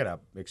it, I'm not going to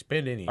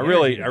expend any. I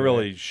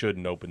really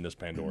shouldn't open this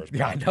Pandora's box.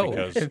 Yeah, I know.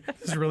 Because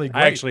this is really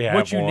great. I actually have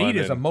what you one, need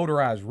is a and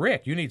motorized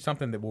Rick. You need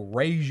something that will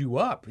raise you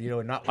up.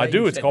 And not. I let do.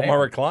 you It's sit called my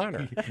down.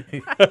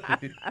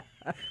 recliner.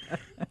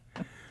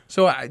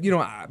 So,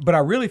 but I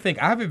really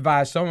think I've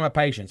advised some of my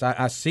patients.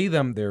 I see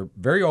them, they're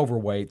very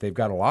overweight. They've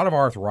got a lot of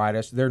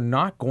arthritis. They're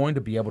not going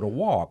to be able to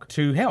walk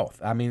to health.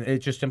 I mean,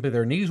 it's just simply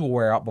their knees will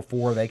wear out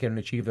before they can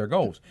achieve their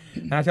goals.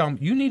 And I tell them,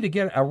 you need to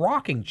get a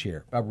rocking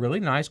chair, a really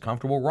nice,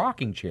 comfortable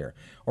rocking chair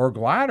or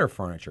glider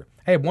furniture.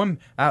 Hey,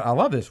 I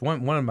love this.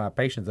 One of my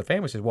patients, the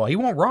family says, well, he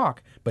won't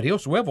rock, but he'll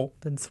swivel.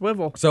 Then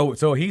swivel.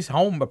 So he's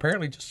home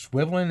apparently just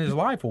swiveling his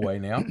life away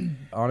now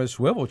on his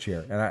swivel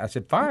chair. And I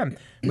said, fine.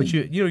 But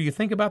you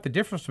think about the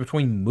difference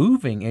between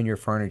moving in your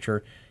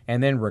furniture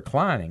and then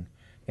reclining.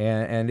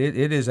 And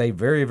it is a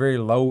very, very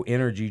low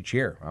energy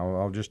chair.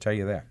 I'll just tell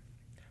you that.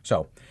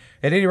 So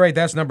at any rate,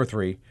 that's number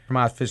 3 for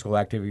my physical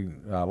activity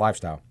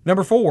lifestyle.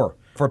 Number 4,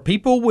 for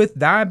people with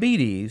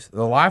diabetes,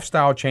 the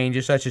lifestyle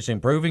changes such as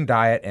improving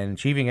diet and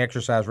achieving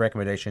exercise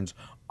recommendations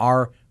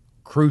are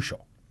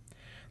crucial.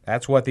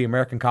 That's what the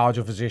American College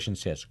of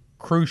Physicians says.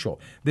 Crucial.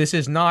 This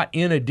is not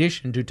in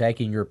addition to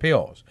taking your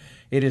pills.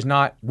 It is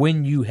not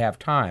when you have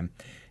time.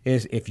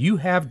 Is if you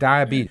have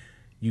diabetes,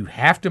 you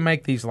have to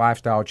make these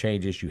lifestyle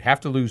changes. You have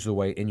to lose the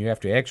weight and you have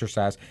to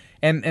exercise.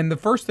 And the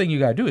first thing you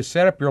got to do is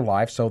set up your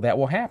life so that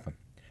will happen.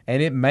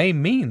 And it may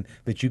mean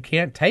that you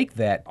can't take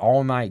that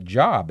all-night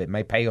job. It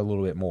may pay a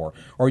little bit more.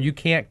 Or you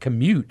can't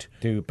commute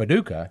to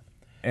Paducah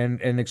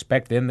and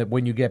expect then that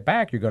when you get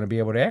back, you're going to be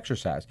able to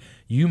exercise.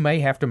 You may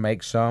have to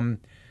make some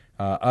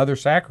other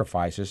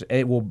sacrifices.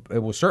 It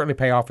will certainly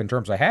pay off in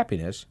terms of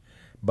happiness,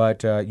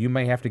 but you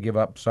may have to give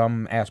up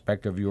some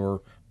aspect of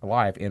your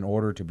life in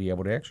order to be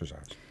able to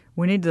exercise.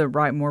 We need to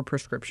write more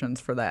prescriptions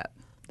for that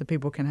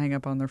people can hang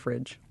up on their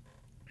fridge.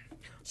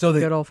 So that,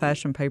 good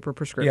old-fashioned paper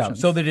prescriptions.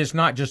 Yeah, so that it's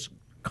not just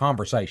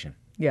conversation.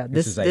 Yeah,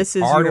 this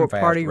is hard your and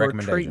fast part of your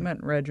recommendation.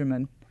 treatment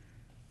regimen.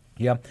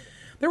 Yeah.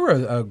 There were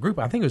a group,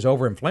 I think it was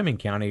over in Fleming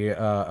County,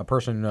 a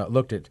person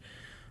looked at,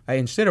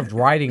 instead of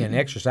writing an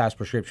exercise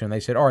prescription, they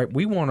said, all right,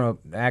 we want to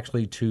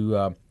actually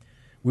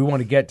we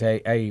want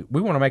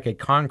to make a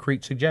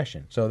concrete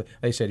suggestion. So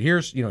they said, here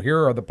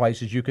are the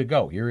places you could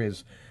go. Here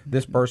is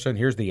this person,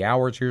 here's the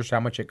hours, here's how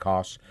much it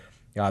costs.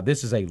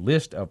 This is a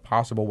list of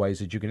possible ways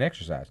that you can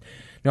exercise.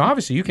 Now,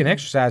 obviously, you can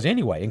exercise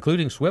anyway,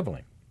 including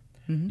swiveling.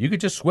 Mm-hmm. You could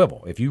just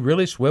swivel. If you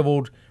really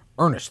swiveled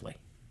earnestly,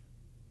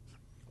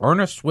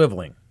 earnest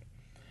swiveling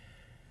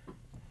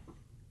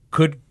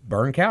could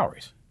burn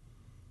calories.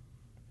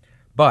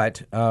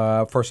 But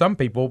for some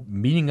people,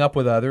 meeting up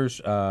with others,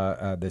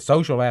 the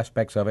social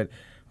aspects of it,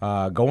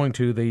 going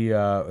to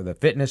the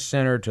fitness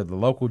center, to the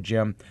local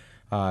gym,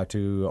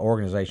 to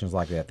organizations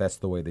like that, that's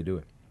the way they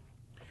do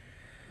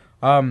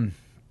it.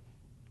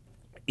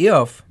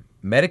 If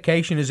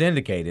medication is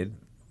indicated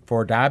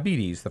for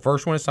diabetes, the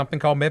first one is something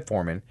called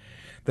metformin.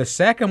 The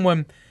second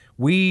one,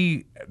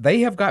 they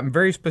have gotten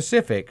very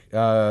specific,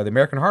 the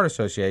American Heart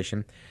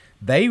Association.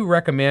 They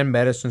recommend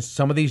medicines,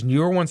 some of these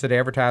newer ones that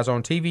advertise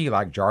on TV,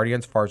 like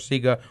Jardiance,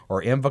 Farxiga,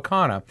 or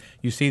Invokana.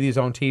 You see these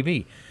on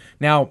TV.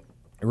 Now,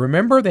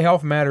 remember the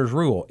Health Matters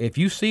rule. If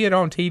you see it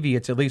on TV,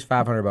 it's at least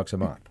 $500 a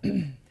month.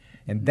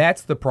 And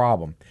that's the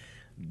problem.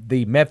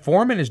 The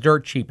metformin is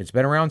dirt cheap. It's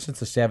been around since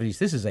the 70s.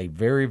 This is a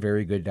very,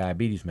 very good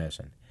diabetes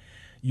medicine.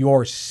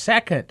 Your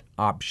second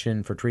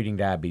option for treating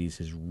diabetes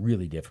is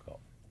really difficult.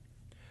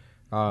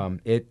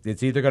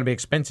 It's either going to be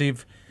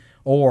expensive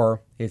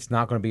or it's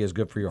not going to be as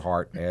good for your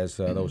heart as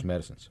those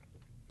medicines.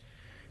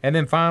 And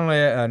then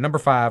finally, number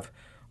 5,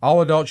 all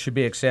adults should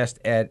be assessed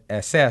at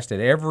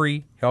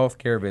every health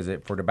care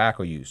visit for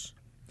tobacco use.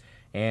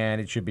 And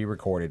it should be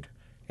recorded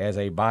as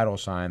a vital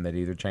sign that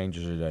either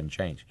changes or doesn't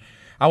change.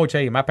 I would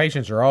tell you, my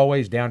patients are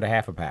always down to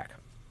half a pack.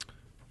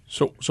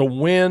 So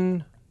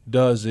when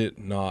does it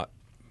not?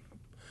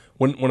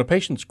 When a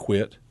patient's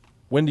quit,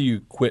 when do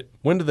you quit?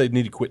 When do they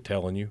need to quit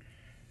telling you?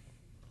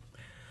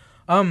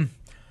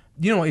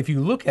 If you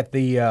look at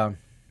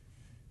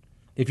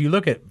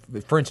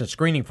for instance,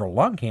 screening for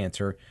lung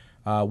cancer,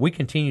 we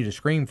continue to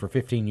screen for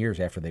 15 years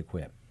after they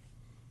quit.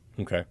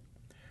 Okay.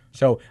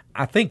 So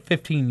I think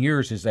 15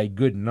 years is a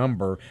good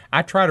number.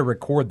 I try to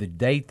record the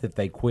date that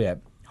they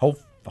quit,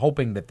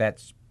 hoping that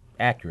that's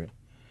accurate,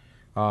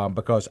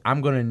 because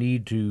I'm going to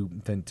need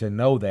to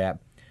know that.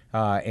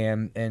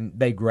 And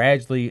they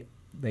gradually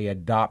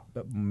adopt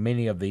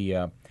many of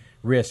the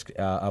risk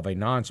of a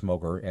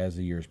non-smoker as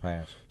the years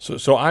pass.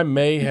 So I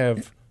may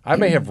have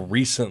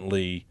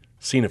recently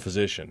seen a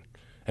physician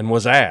and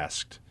was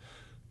asked,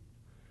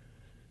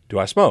 "Do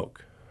I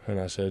smoke?" And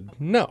I said,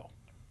 "No."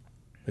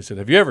 They said,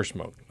 "Have you ever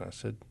smoked?" And I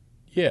said,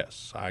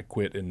 "Yes, I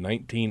quit in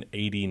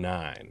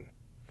 1989."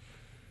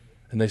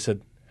 And they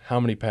said,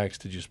 "How many packs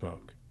did you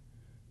smoke?"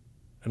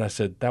 And I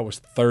said, "That was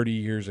 30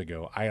 years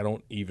ago. I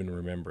don't even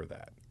remember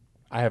that.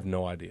 I have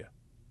no idea."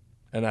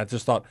 And I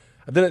just thought,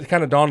 then it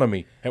kind of dawned on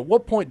me, at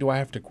what point do I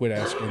have to quit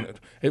asking?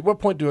 At what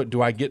point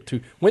do I get to,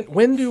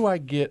 when do I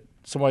get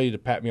somebody to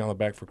pat me on the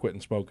back for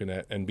quitting smoking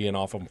and being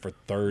off them for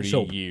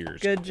 30 years?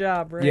 Good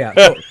job, Rick.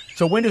 Yeah.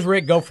 So when does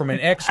Rick go from an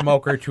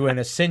ex-smoker to an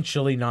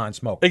essentially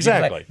non-smoker?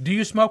 Exactly. Do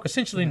you smoke?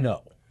 Essentially,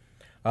 no.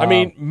 I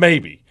mean,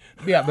 maybe.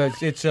 Yeah,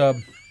 but it's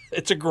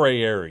It's a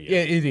gray area.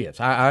 Yeah, it is.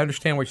 I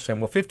understand what you're saying.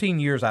 Well, 15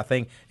 years, I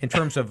think, in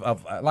terms of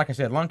like I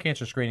said, lung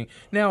cancer screening.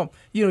 Now,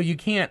 you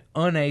can't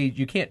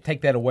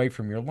take that away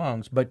from your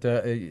lungs, but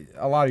a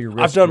lot of your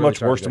risks. I've done really much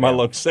start worse to to go my down.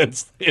 lungs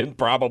since then,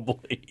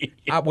 probably.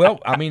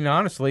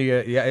 Honestly,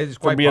 yeah, it's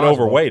quite From being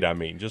possible. overweight, I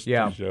mean, just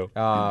Yeah. to show.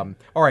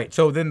 All right.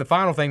 So then the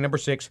final thing, number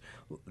 6.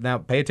 Now,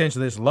 pay attention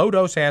to this.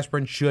 Low-dose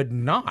aspirin should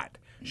not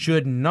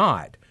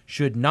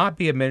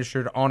be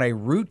administered on a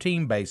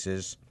routine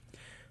basis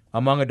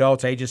among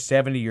adults ages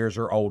 70 years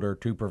or older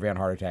to prevent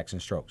heart attacks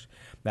and strokes.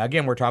 Now,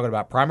 again, we're talking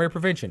about primary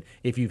prevention.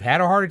 If you've had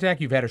a heart attack,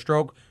 you've had a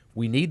stroke,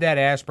 we need that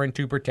aspirin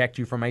to protect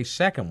you from a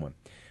second one.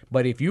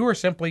 But if you are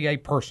simply a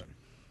person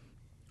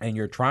and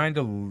you're trying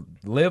to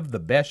live the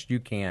best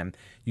you can,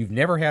 you've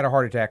never had a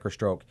heart attack or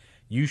stroke,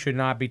 you should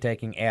not be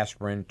taking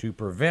aspirin to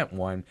prevent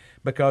one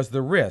because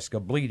the risk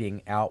of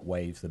bleeding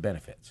outweighs the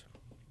benefits.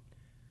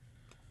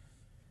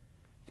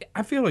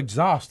 I feel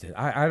exhausted.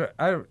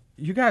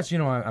 You guys,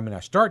 I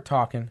start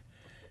talking,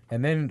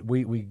 and then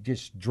we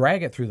just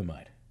drag it through the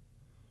mud.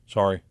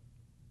 Sorry.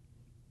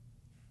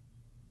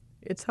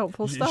 It's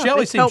helpful stuff.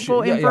 Shelley It's seems-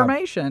 helpful yeah.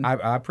 information.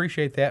 I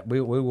appreciate that.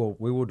 We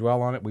will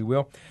dwell on it.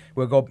 We'll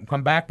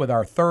come back with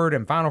our third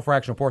and final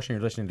fractional portion.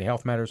 You're listening to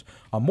Health Matters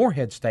on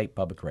Morehead State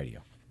Public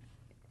Radio.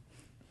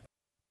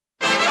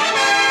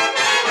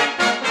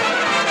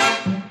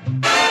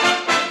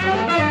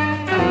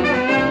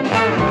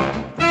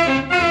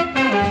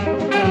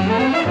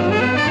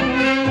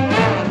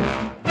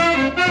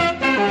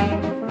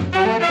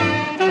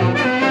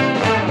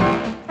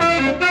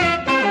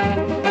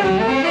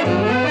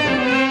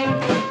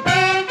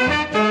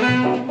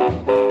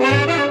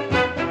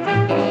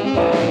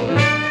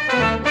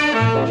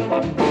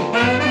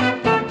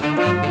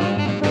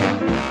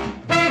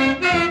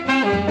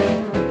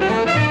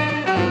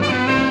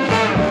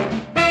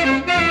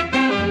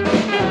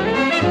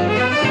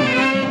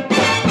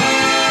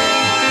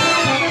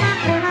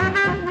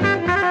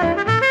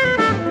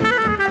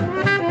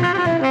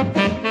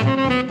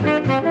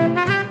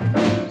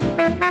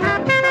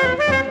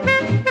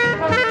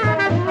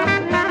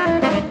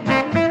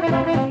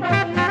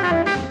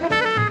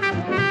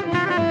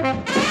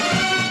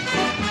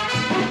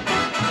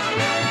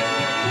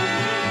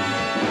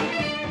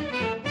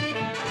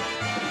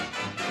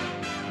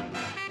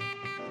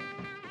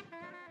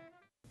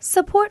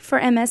 Support for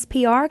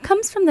MSPR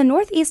comes from the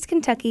Northeast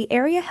Kentucky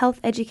Area Health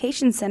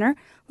Education Center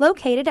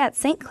located at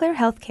St. Clair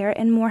Healthcare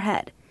in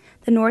Morehead.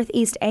 The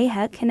Northeast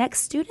AHEC connects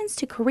students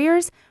to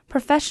careers,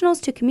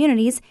 professionals to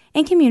communities,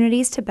 and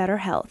communities to better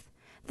health.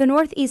 The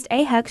Northeast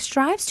AHEC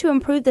strives to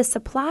improve the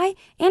supply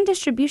and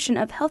distribution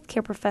of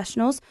healthcare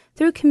professionals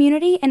through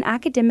community and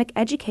academic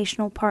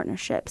educational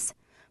partnerships.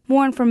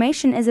 More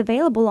information is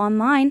available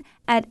online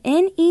at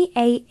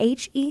neahec.org.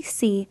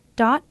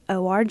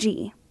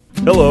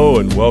 Hello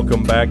and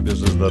welcome back.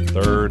 This is the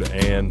third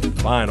and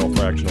final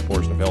fractional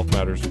portion of Health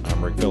Matters.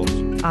 I'm Rick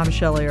Phillips. I'm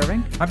Shelley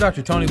Irving. I'm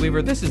Dr. Tony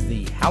Weaver. This is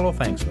the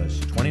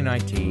HalloThanksMas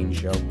 2019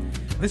 show.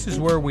 This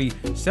is where we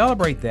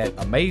celebrate that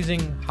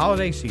amazing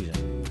holiday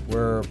season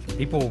where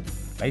people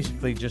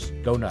basically just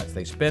go nuts.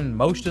 They spend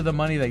most of the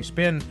money they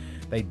spend.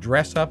 They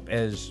dress up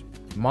as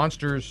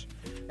monsters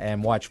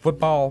and watch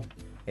football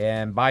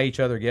and buy each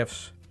other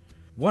gifts.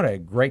 What a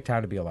great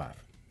time to be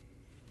alive.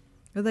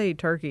 Oh, they eat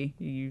turkey.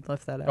 You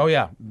left that out. Oh,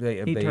 yeah.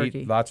 They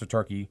turkey. eat lots of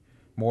turkey,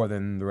 more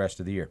than the rest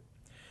of the year.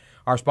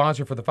 Our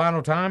sponsor for the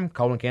final time,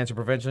 colon cancer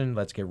prevention.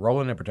 Let's get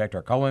rolling and protect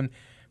our colon.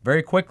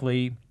 Very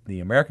quickly, the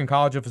American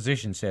College of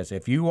Physicians says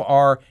if you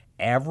are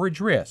average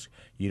risk,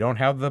 you don't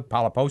have the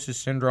polyposis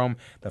syndrome,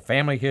 the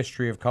family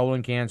history of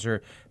colon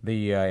cancer,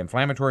 the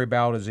inflammatory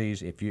bowel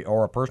disease,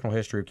 or a personal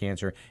history of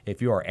cancer,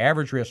 if you are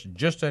average risk,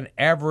 just an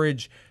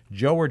average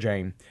Joe or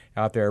Jane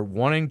out there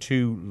wanting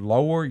to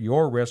lower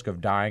your risk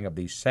of dying of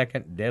the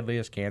second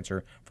deadliest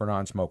cancer for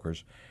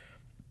non-smokers,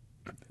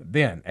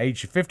 then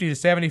age 50 to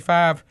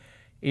 75,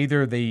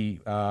 either the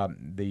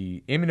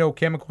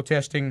immunochemical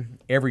testing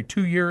every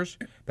 2 years.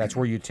 That's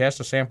where you test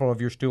a sample of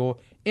your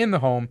stool in the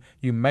home.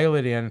 You mail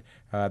it in.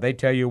 They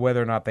tell you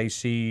whether or not they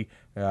see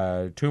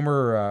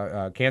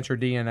tumor, cancer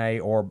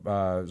DNA,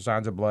 or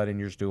signs of blood in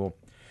your stool.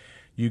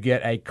 You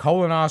get a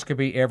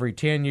colonoscopy every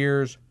 10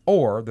 years,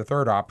 or the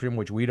third option,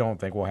 which we don't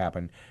think will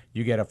happen,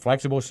 you get a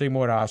flexible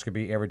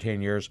sigmoidoscopy every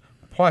 10 years,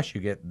 plus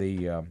you get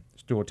the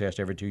stool test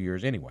every 2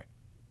 years anyway.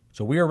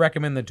 So we are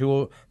recommending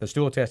the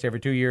stool test every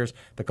 2 years,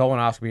 the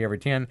colonoscopy every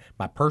 10.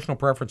 My personal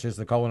preference is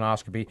the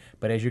colonoscopy,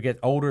 but as you get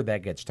older,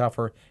 that gets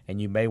tougher,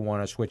 and you may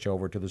want to switch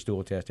over to the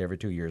stool test every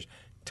 2 years.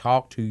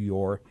 Talk to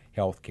your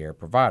health care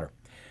provider.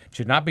 It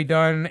should not be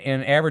done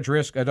in average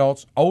risk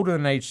adults older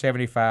than age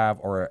 75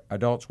 or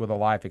adults with a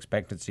life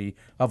expectancy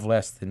of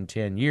less than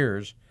 10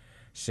 years,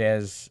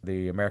 says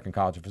the American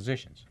College of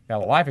Physicians. Now,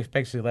 the life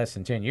expectancy less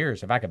than 10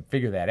 years, if I could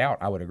figure that out,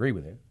 I would agree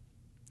with it.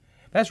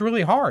 That's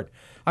really hard.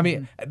 I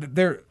mean,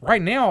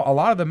 right now, a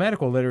lot of the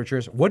medical literature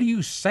is, what do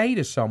you say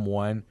to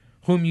someone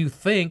whom you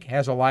think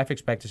has a life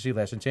expectancy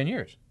less than 10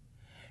 years?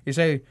 You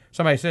say,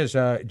 somebody says,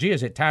 gee,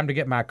 is it time to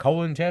get my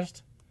colon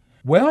test?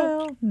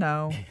 Well,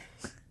 no.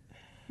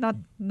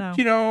 No.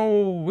 You know,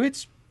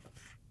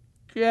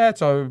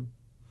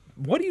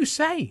 what do you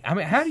say? I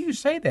mean, how do you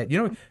say that?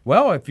 You know,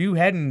 well, if you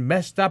hadn't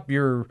messed up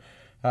your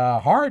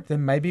heart,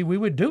 then maybe we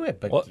would do it.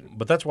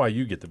 But that's why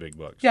you get the big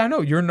bucks. Yeah, I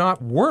know. You're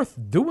not worth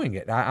doing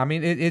it. I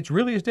mean, it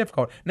really is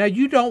difficult. Now,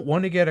 you don't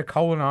want to get a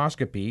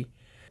colonoscopy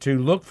to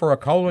look for a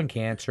colon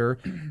cancer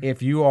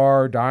if you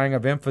are dying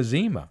of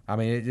emphysema. I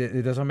mean,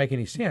 it doesn't make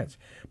any sense.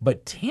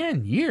 But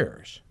 10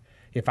 years,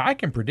 if I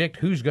can predict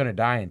who's going to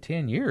die in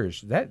 10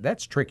 years,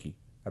 that's tricky.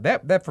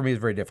 That for me is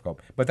very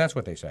difficult. But that's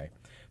what they say.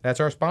 That's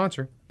our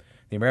sponsor,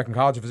 the American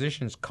College of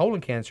Physicians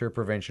Colon Cancer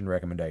Prevention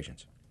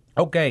Recommendations.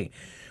 Okay,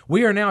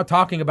 we are now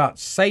talking about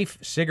safe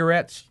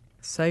cigarettes.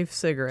 Safe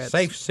cigarettes.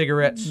 Safe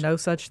cigarettes. No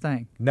such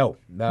thing. No,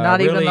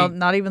 not really,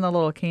 even the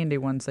little candy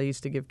ones they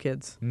used to give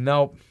kids.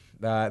 No,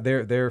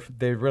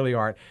 they really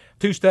aren't.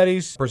 2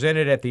 studies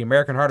presented at the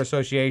American Heart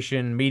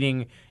Association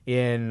meeting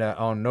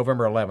on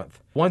November 11th.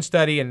 One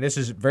study, and this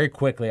is very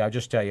quickly, I'll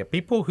just tell you,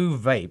 people who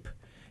vape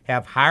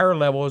have higher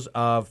levels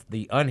of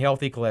the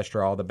unhealthy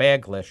cholesterol, the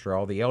bad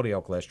cholesterol, the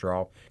LDL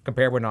cholesterol,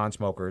 compared with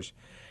non-smokers.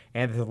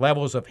 And the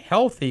levels of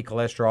healthy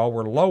cholesterol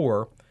were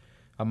lower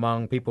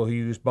among people who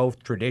use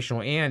both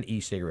traditional and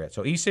e-cigarettes.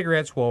 So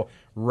e-cigarettes will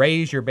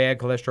raise your bad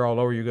cholesterol,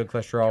 lower your good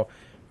cholesterol.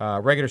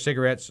 Regular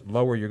cigarettes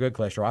lower your good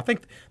cholesterol. I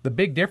think the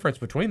big difference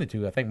between the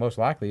two, I think most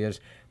likely, is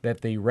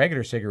that the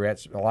regular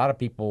cigarettes, a lot of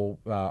people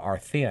are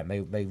thin.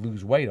 They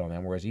lose weight on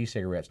them, whereas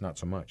e-cigarettes, not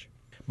so much.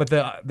 But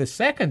the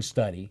second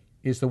study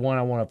is the one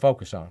I want to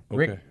focus on.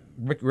 Okay.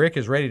 Rick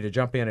is ready to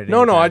jump in at any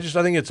No, time. I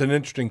think it's an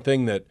interesting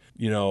thing that,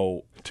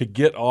 to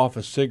get off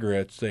of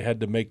cigarettes, they had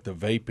to make the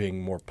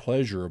vaping more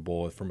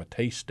pleasurable from a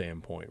taste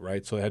standpoint,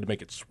 right? So they had to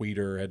make it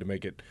sweeter, had to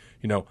make it,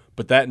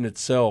 but that in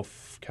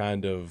itself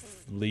kind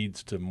of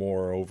leads to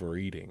more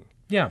overeating.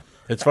 Yeah.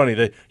 It's funny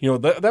that,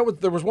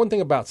 there was one thing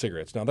about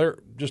cigarettes. Now,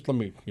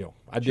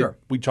 Sure.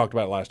 We talked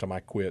about it last time I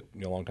quit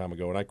a long time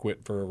ago, and I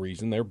quit for a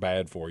reason. They're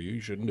bad for you.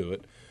 You shouldn't do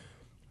it.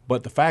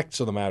 But the facts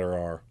of the matter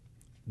are,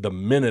 the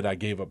minute I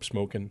gave up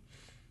smoking,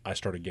 I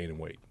started gaining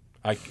weight.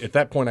 At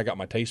that point, I got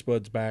my taste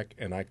buds back,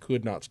 and I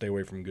could not stay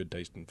away from good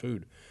tasting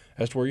food.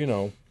 That's where,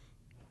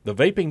 the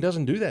vaping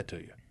doesn't do that to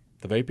you.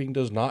 The vaping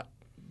does not,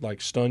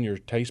 stun your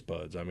taste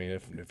buds. I mean,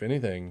 if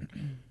anything,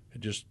 it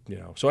just,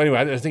 So anyway,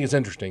 I think it's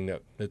interesting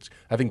that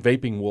I think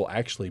vaping will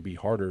actually be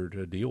harder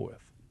to deal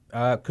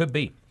with. Could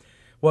be.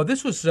 Well,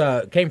 this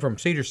came from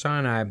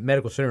Cedars-Sinai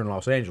Medical Center in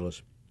Los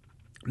Angeles.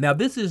 Now,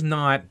 this is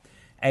not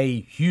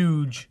a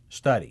huge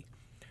study.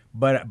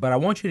 But I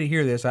want you to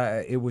hear this.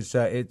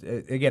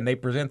 Again, they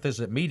present this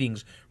at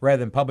meetings rather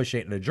than publish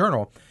it in a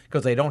journal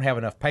because they don't have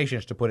enough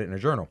patience to put it in a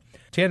journal.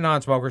 10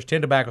 non-smokers,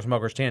 10 tobacco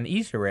smokers, 10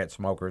 e-cigarette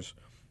smokers,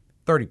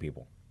 30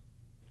 people.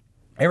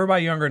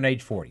 Everybody younger than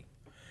age 40.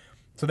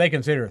 So they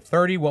consider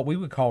 30 what we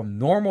would call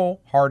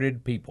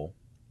normal-hearted people.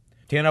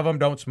 10 of them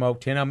don't smoke,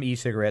 10 of them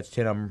e-cigarettes,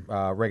 10 of them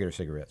regular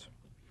cigarettes.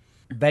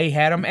 they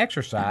had them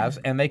exercise,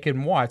 and they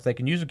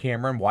can use a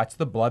camera and watch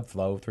the blood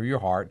flow through your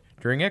heart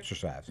during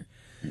exercise.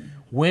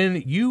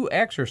 When you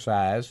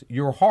exercise,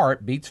 your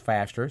heart beats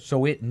faster,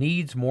 so it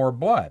needs more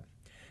blood.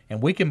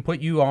 And we can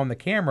put you on the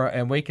camera,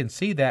 and we can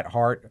see that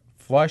heart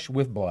flush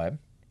with blood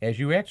as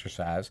you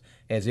exercise,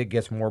 as it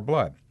gets more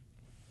blood.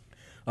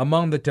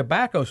 Among the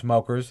tobacco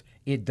smokers,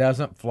 it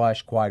doesn't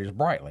flush quite as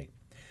brightly.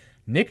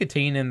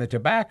 Nicotine in the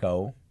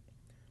tobacco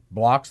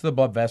blocks the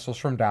blood vessels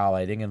from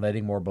dilating and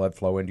letting more blood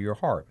flow into your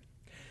heart.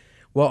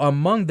 Well,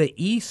 among the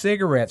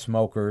e-cigarette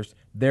smokers,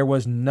 there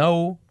was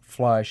no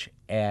flush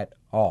at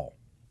all.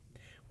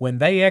 When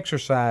they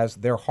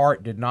exercised, their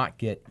heart did not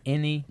get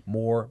any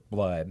more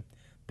blood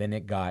than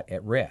it got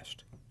at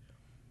rest.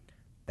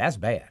 That's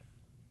bad.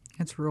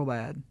 It's real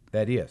bad.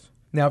 That is.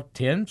 Now,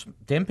 10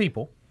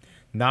 people,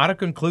 not a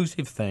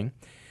conclusive thing.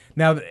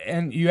 Now,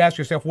 and you ask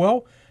yourself,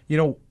 well,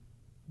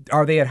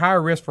 are they at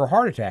higher risk for a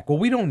heart attack? Well,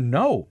 we don't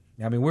know.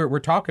 I mean, we're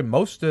talking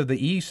most of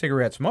the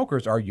e-cigarette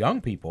smokers are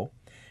young people,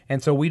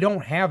 and so we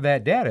don't have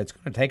that data. It's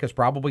going to take us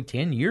probably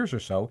 10 years or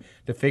so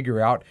to figure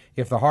out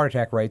if the heart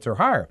attack rates are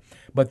higher.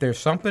 But there's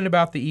something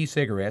about the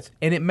e-cigarettes,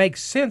 and it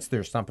makes sense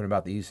there's something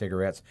about the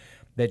e-cigarettes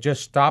that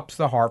just stops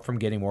the heart from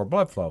getting more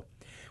blood flow.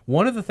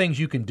 One of the things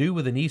you can do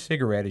with an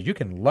e-cigarette is you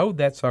can load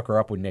that sucker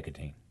up with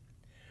nicotine.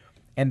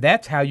 And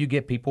that's how you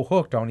get people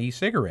hooked on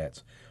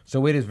e-cigarettes.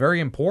 So it is very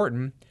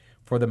important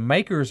for the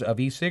makers of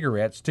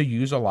e-cigarettes to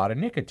use a lot of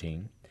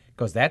nicotine,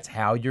 because that's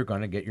how you're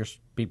going to get your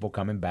people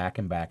coming back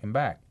and back and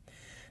back.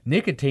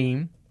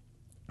 Nicotine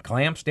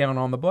clamps down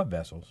on the blood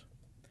vessels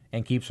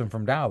and keeps them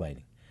from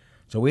dilating.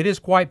 So it is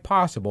quite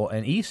possible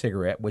an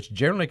e-cigarette, which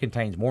generally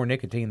contains more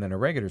nicotine than a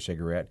regular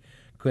cigarette,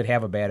 could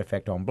have a bad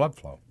effect on blood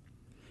flow.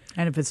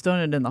 And if it's doing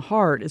it in the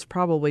heart, it's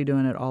probably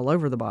doing it all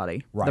over the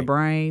body. Right. The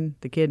brain,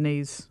 the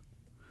kidneys,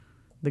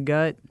 the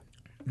gut.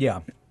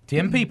 Yeah.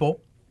 10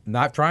 people. I'm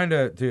not trying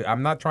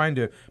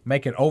to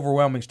make an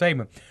overwhelming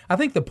statement. I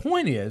think the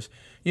point is,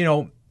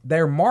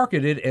 they're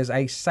marketed as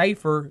a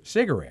safer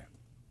cigarette.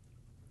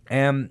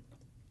 And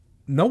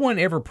no one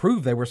ever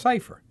proved they were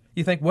safer.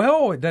 You think,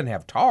 well, it doesn't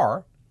have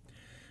tar.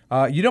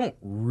 You don't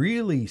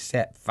really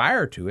set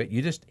fire to it.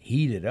 You just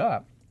heat it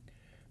up.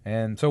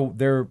 And so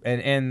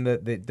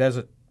it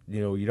doesn't,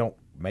 you don't,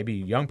 maybe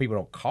young people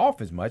don't cough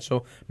as much,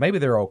 so maybe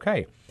they're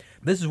okay.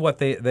 This is what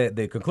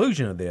the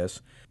conclusion of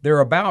this. There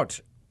are about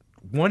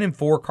 1 in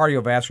 4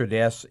 cardiovascular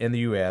deaths in the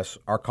U.S.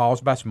 are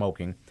caused by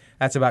smoking.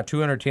 That's about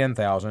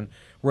 210,000,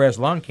 whereas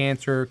lung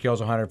cancer kills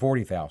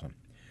 140,000.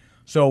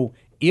 So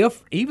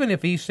even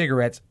if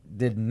e-cigarettes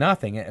did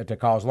nothing to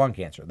cause lung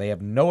cancer, they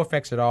have no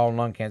effects at all on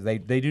lung cancer,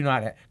 they do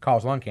not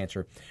cause lung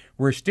cancer,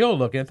 we're still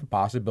looking at the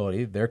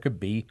possibility there could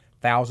be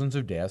thousands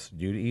of deaths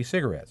due to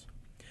e-cigarettes.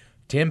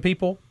 10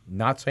 people,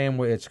 not saying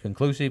it's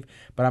conclusive,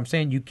 but I'm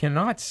saying you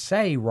cannot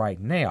say right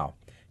now,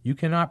 you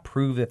cannot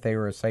prove that they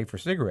are a safer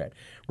cigarette.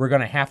 We're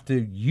going to have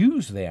to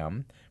use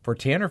them for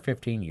 10 or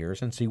 15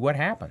 years and see what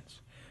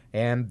happens.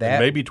 And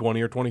maybe 20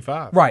 or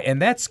 25. Right,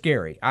 and that's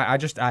scary. I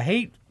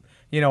hate,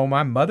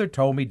 my mother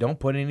told me don't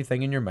put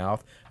anything in your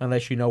mouth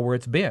unless you know where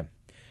it's been.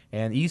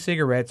 And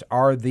e-cigarettes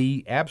are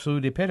the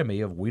absolute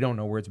epitome of we don't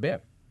know where it's been.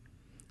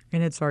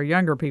 And it's our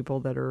younger people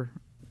that are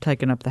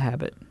taking up the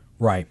habit.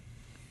 Right.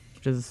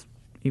 Which is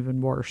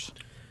even worse.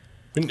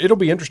 And it'll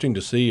be interesting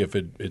to see if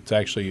it's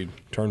actually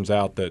turns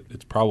out that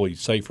it's probably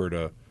safer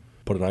to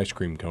put an ice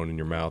cream cone in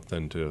your mouth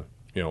than to,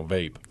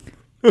 vape.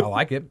 I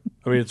like it.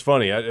 I mean, it's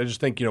funny. I just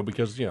think,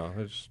 because,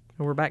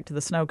 We're back to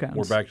the snow cones.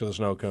 We're back to the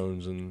snow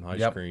cones and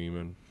ice cream.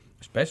 And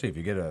especially if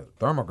you get a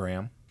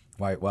thermogram.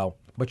 Right, well,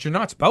 but you're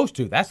not supposed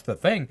to. That's the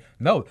thing.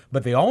 No,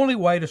 but the only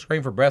way to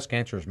screen for breast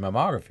cancer is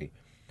mammography.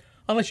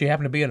 Unless you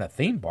happen to be in a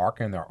theme park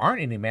and there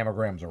aren't any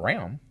mammograms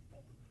around.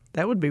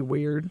 That would be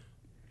weird.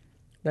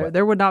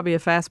 There would not be a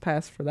fast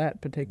pass for that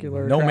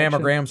particular No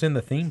attraction. mammograms in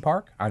the theme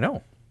park? I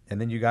know.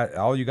 And then you got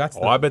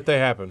I bet they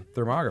happen.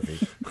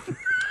 Thermography.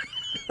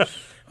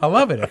 I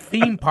love it. A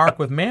theme park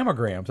with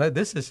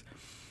mammograms.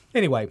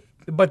 Anyway,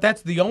 but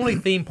that's the only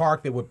theme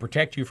park that would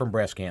protect you from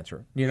breast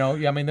cancer. You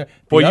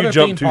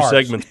jumped 2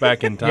 segments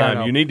back in time.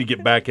 Yeah, you need to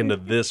get back into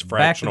this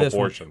fractional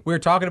portion. We were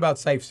talking about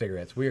safe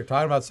cigarettes.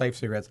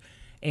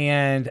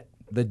 And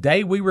the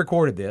day we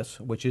recorded this,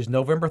 which is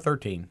November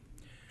 13,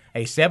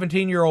 a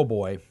 17-year-old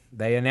boy,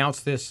 they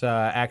announced this,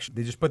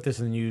 they just put this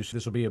in the news.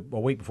 This will be a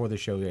week before the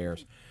show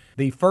airs.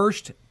 The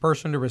first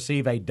person to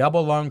receive a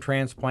double lung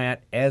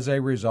transplant as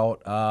a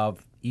result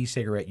of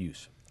e-cigarette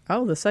use.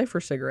 Oh, the safer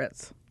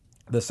cigarettes.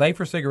 The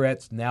safer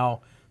cigarettes.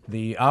 Now,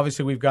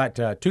 obviously we've got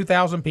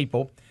 2,000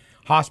 people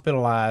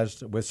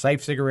hospitalized with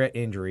safe cigarette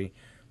injury.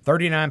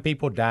 39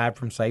 people died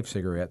from safe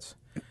cigarettes.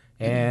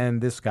 And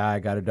this guy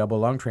got a double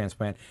lung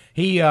transplant.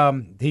 He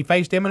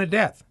faced imminent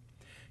death.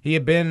 He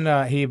had been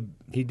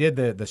he did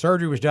the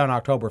surgery was done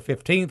October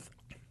 15th.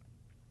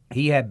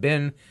 He had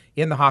been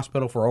in the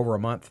hospital for over a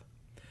month.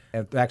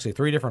 Actually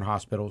 3 different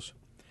hospitals.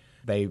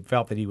 They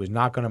felt that he was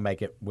not going to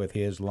make it with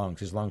his lungs.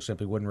 His lungs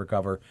simply wouldn't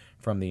recover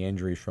from the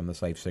injuries from the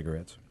safe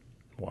cigarettes.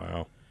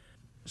 Wow.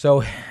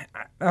 So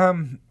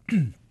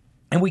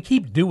And we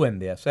keep doing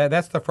this.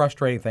 That's the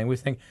frustrating thing. We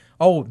think,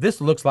 oh, this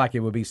looks like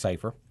it would be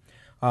safer.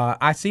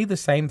 I see the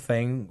same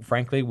thing,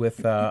 frankly, with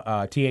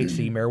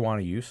THC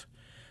marijuana use.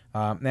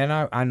 And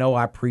I know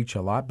I preach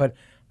a lot, but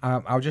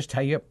I'll just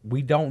tell you,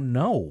 we don't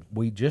know.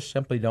 We just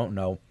simply don't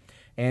know.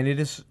 And it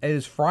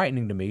is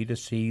frightening to me to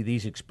see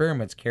these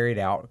experiments carried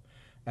out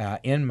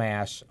en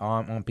masse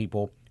on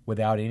people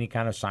without any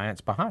kind of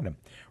science behind them.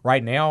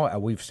 Right now,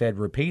 we've said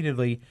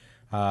repeatedly,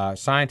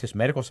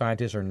 medical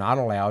scientists are not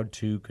allowed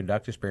to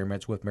conduct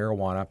experiments with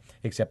marijuana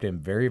except in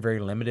very, very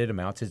limited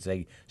amounts. It's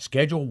a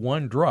Schedule I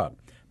drug.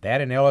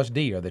 That and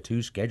LSD are the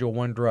two Schedule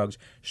I drugs,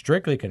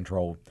 strictly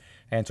controlled.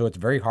 And so it's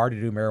very hard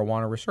to do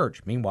marijuana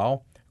research.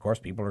 Meanwhile, of course,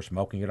 people are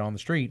smoking it on the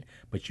street,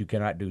 but you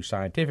cannot do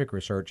scientific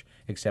research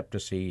except to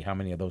see how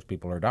many of those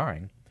people are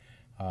dying.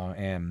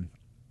 And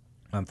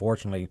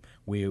unfortunately,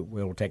 it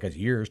will take us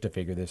years to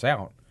figure this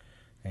out.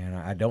 And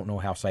I don't know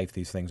how safe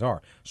these things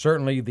are.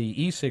 Certainly,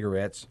 the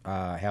e-cigarettes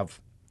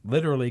have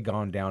literally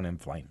gone down in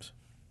flames.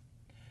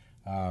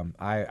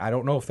 I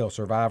don't know if they'll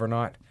survive or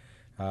not,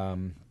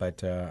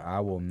 but I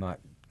will not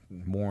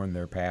mourn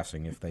their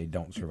passing if they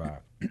don't survive.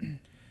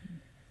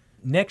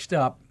 Next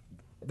up,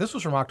 this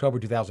was from October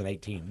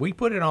 2018. We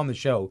put it on the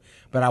show,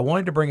 but I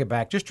wanted to bring it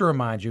back just to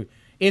remind you,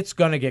 it's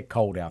going to get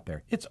cold out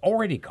there. It's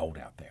already cold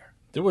out there.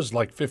 It was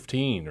like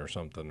 15 or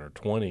something, or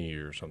 20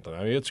 or something.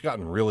 I mean, it's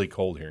gotten really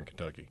cold here in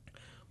Kentucky.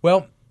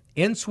 Well,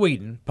 in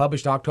Sweden,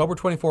 published October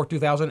 24,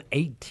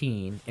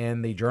 2018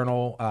 in the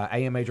journal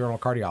AMA Journal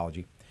of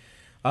Cardiology,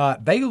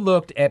 they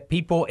looked at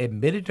people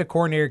admitted to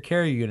coronary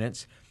care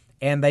units,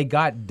 and they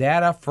got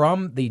data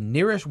from the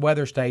nearest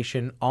weather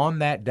station on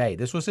that day.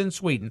 This was in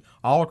Sweden,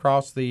 all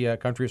across the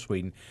country of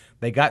Sweden.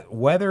 They got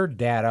weather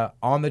data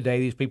on the day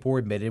these people were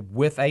admitted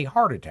with a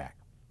heart attack.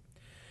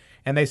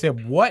 And they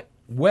said, what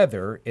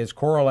weather is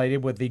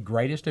correlated with the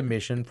greatest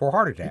emission for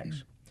heart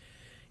attacks?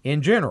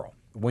 In general,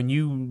 when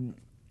you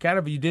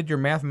did your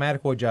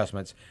mathematical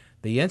adjustments,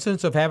 the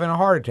incidence of having a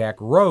heart attack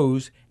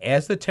rose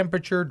as the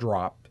temperature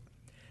dropped,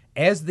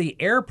 as the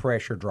air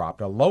pressure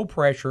dropped. A low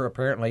pressure,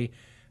 apparently,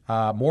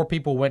 more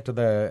people went to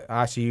the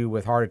ICU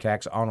with heart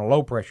attacks on a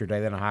low pressure day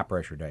than a high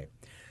pressure day.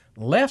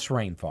 Less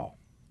rainfall,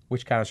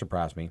 which kind of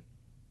surprised me,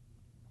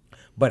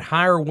 but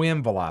higher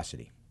wind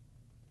velocity.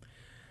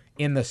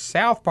 In the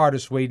south part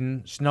of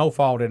Sweden,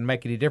 snowfall didn't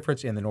make any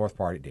difference. In the north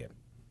part, it did.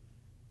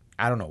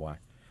 I don't know why.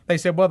 They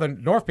said, well, the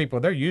north people,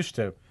 they're used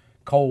to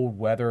cold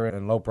weather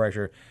and low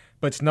pressure,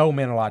 but snow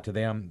meant a lot to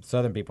them.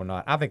 Southern people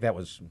not. I think that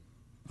was...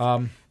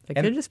 they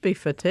could just be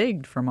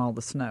fatigued from all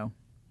the snow.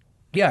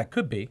 Yeah, it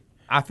could be.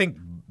 I think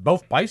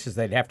both places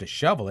they'd have to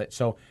shovel it.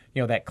 So,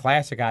 that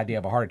classic idea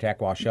of a heart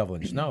attack while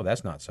shoveling snow,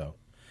 that's not so.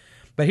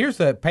 But here's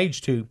the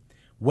page 2.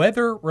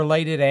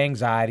 Weather-related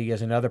anxiety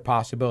is another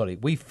possibility.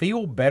 We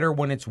feel better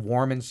when it's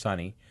warm and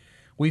sunny.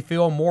 We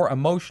feel more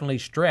emotionally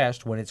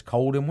stressed when it's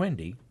cold and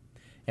windy.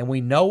 And we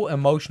know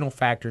emotional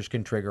factors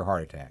can trigger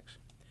heart attacks.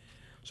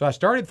 So I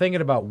started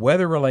thinking about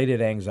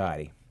weather-related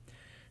anxiety.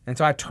 And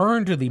so I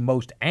turned to the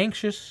most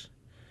anxious,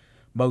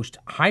 most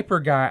hyper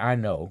guy I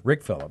know,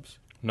 Rick Phillips.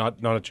 Not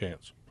a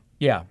chance.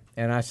 Yeah.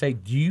 And I say,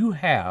 do you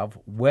have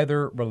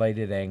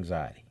weather-related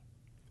anxiety?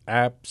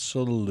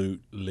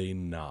 Absolutely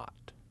not.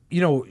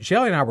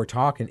 Shelley and I were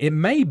talking. It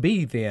may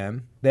be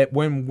then that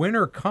when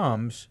winter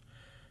comes,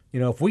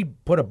 if we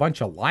put a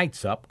bunch of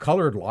lights up,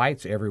 colored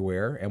lights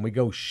everywhere, and we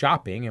go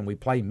shopping and we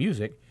play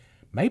music,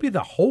 maybe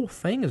the whole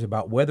thing is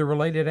about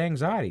weather-related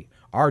anxiety.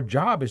 Our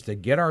job is to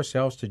get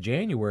ourselves to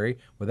January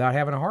without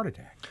having a heart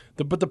attack.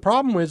 But the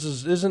problem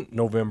isn't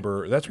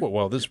November. That's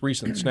this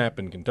recent snap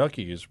in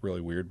Kentucky is really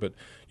weird. But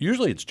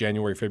usually it's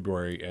January,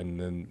 February, and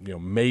then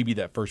maybe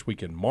that first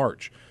week in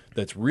March.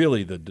 That's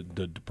really the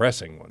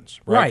depressing ones,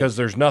 right? Because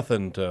there's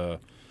nothing to,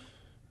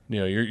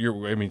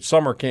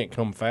 summer can't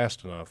come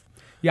fast enough.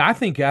 Yeah, I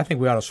think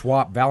we ought to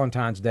swap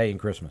Valentine's Day and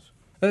Christmas.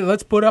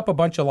 Let's put up a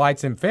bunch of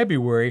lights in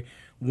February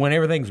when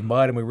everything's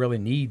mud and we really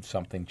need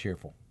something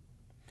cheerful.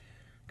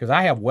 Because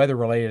I have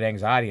weather-related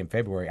anxiety in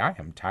February. I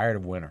am tired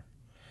of winter.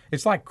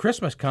 It's like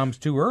Christmas comes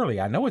too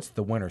early. I know it's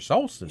the winter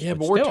solstice. Yeah,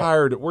 but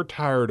still. We're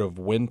tired of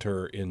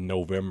winter in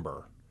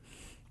November.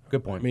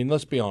 Good point.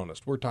 Let's be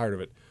honest. We're tired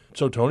of it.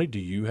 So, Tony, do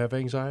you have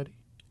anxiety?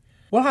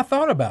 Well, I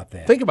thought about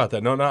that. Think about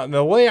that. No,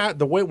 the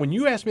way when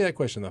you asked me that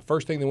question, the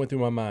first thing that went through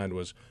my mind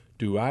was,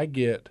 do I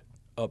get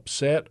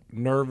upset,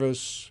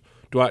 nervous?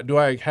 Do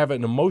I have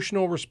an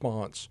emotional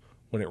response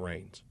when it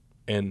rains?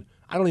 And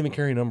I don't even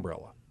carry an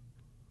umbrella.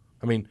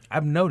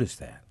 I've noticed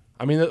that.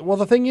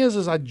 The thing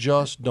is I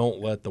just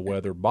don't let the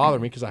weather bother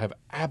me because I have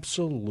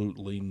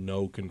absolutely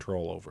no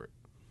control over it.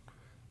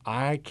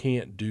 I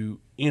can't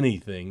do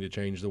anything to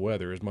change the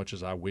weather as much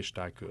as I wished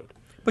I could.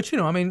 But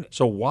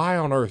so why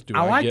on earth do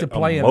I like get to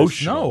play emotional? in the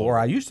snow, or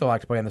I used to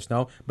like to play in the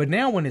snow. But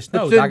now when it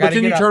snows, I got to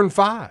get up. Turn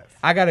 5.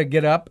 I got to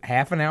get up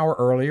half an hour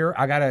earlier.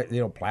 I got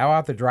to plow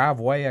out the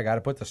driveway. I got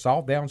to put the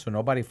salt down so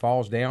nobody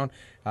falls down.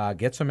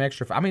 Get some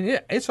extra.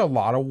 It's a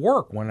lot of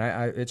work when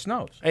it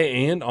snows.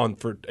 And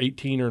for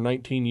 18 or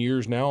 19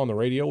 years now on the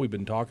radio, we've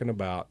been talking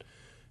about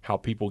how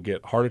people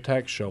get heart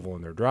attacks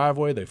shoveling their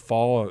driveway. They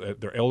fall,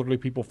 their elderly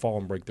people fall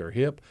and break their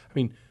hip. I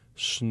mean,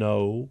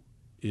 snow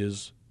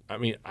is,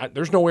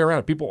 there's no way around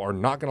it. People are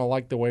not going to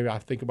like the way I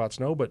think about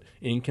snow, but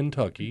in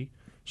Kentucky,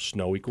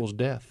 snow equals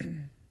death.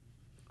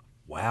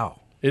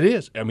 Wow. It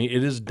is.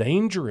 It is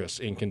dangerous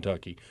in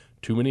Kentucky.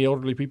 Too many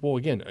elderly people,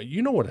 again,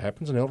 you know what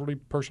happens. An elderly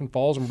person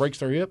falls and breaks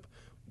their hip.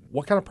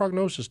 What kind of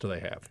prognosis do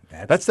they have?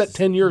 That's that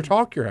 10-year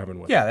talk you're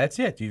having with them. Yeah, that's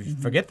it. You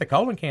forget the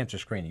colon cancer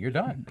screening. You're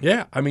done.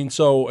 Yeah.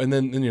 And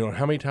then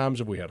how many times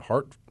have we had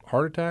heart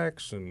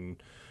attacks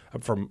and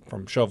from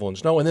shoveling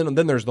snow? And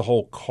then there's the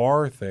whole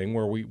car thing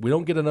where we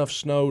don't get enough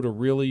snow to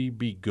really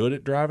be good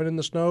at driving in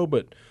the snow,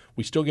 but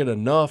we still get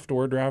enough to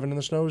where driving in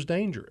the snow is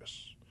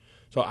dangerous.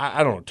 So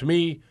I don't know. To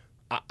me,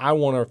 I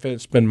want to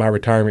spend my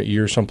retirement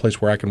years someplace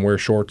where I can wear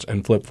shorts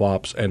and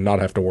flip-flops and not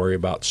have to worry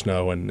about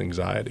snow and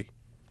anxiety.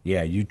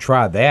 Yeah, you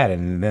try that,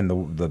 and then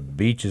the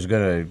beach is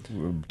going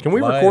to. Can we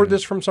record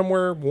this from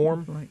somewhere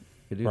warm? Right,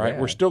 that.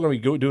 we're still going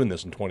to be doing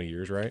this in 20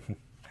 years, right?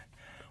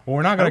 Well,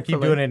 we're not going to keep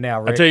doing it now,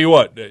 Rick. I tell you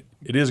what, it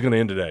is going to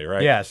end today,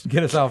 right? Yes,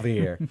 get us off the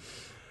air.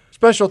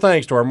 Special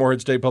thanks to our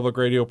Morehead State Public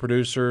Radio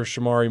producer,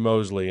 Shamari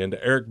Mosley, and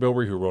to Eric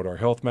Bilbrey, who wrote our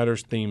Health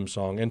Matters theme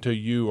song, and to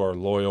you, our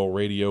loyal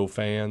radio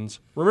fans.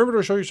 Remember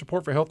to show your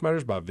support for Health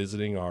Matters by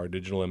visiting our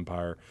digital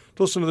empire.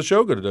 To listen to the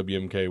show, go to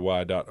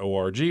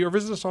WMKY.org or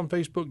visit us on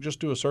Facebook. Just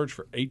do a search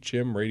for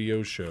HM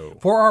Radio Show.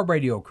 For our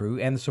radio crew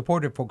and the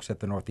supportive folks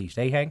at the Northeast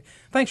AHAG,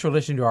 thanks for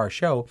listening to our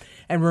show.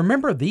 And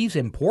remember these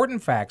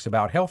important facts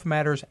about Health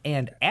Matters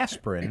and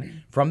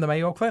aspirin from the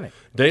Mayo Clinic.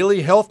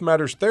 Daily Health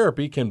Matters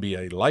therapy can be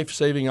a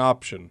life-saving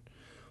option,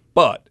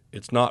 but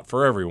it's not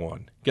for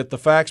everyone. Get the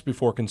facts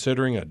before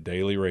considering a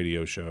daily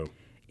radio show.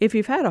 If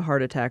you've had a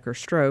heart attack or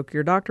stroke,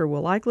 your doctor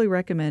will likely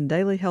recommend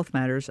Daily Health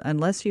Matters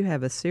unless you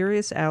have a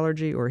serious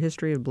allergy or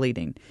history of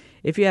bleeding.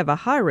 If you have a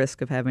high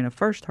risk of having a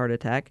first heart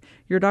attack,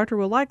 your doctor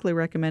will likely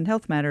recommend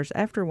Health Matters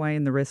after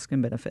weighing the risks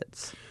and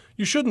benefits.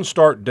 You shouldn't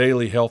start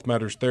Daily Health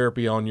Matters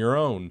therapy on your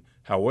own.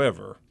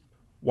 However,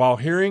 while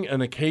hearing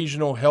an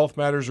occasional Health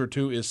Matters or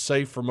two is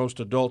safe for most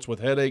adults with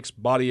headaches,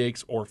 body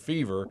aches, or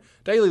fever,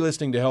 daily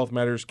listening to Health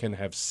Matters can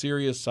have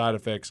serious side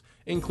effects,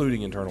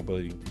 including internal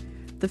bleeding.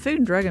 The Food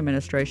and Drug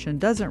Administration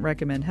doesn't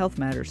recommend Health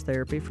Matters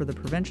therapy for the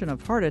prevention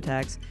of heart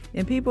attacks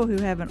in people who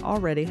haven't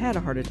already had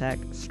a heart attack,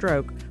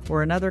 stroke,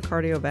 or another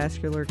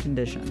cardiovascular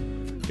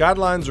condition.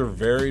 Guidelines are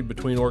varied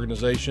between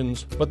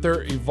organizations, but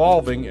they're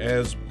evolving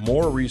as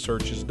more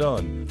research is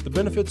done. The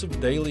benefits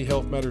of daily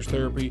Health Matters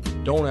therapy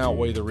don't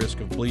outweigh the risk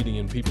of bleeding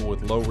in people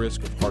with low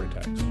risk of heart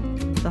attacks.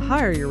 The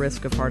higher your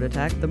risk of heart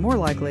attack, the more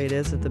likely it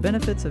is that the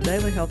benefits of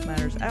Daily Health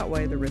Matters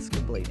outweigh the risk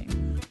of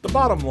bleeding. The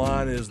bottom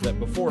line is that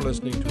before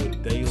listening to a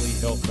daily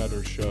Health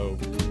Matters show,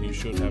 you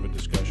should have a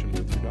discussion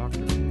with your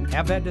doctor.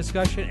 Have that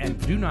discussion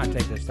and do not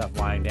take this stuff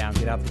lying down.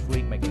 Get out this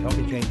week, make a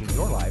healthy change in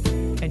your life.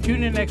 And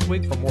tune in next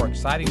week for more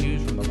exciting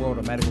news from the world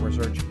of medical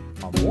research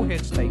on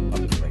Morehead State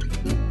Public Radio.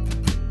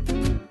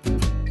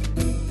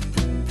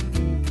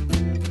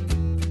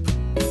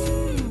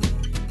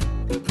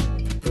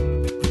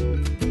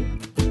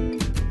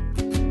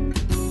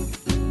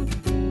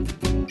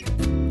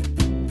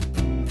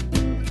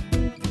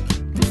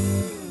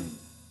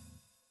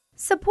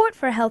 Support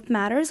for Health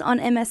Matters on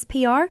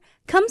MSPR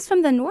comes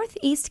from the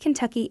Northeast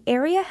Kentucky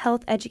Area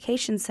Health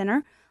Education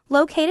Center,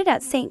 located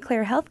at St.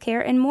 Clair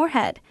Healthcare in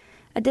Morehead.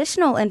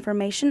 Additional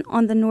information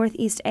on the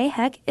Northeast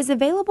AHEC is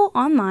available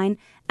online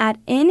at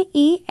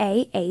neahec.org.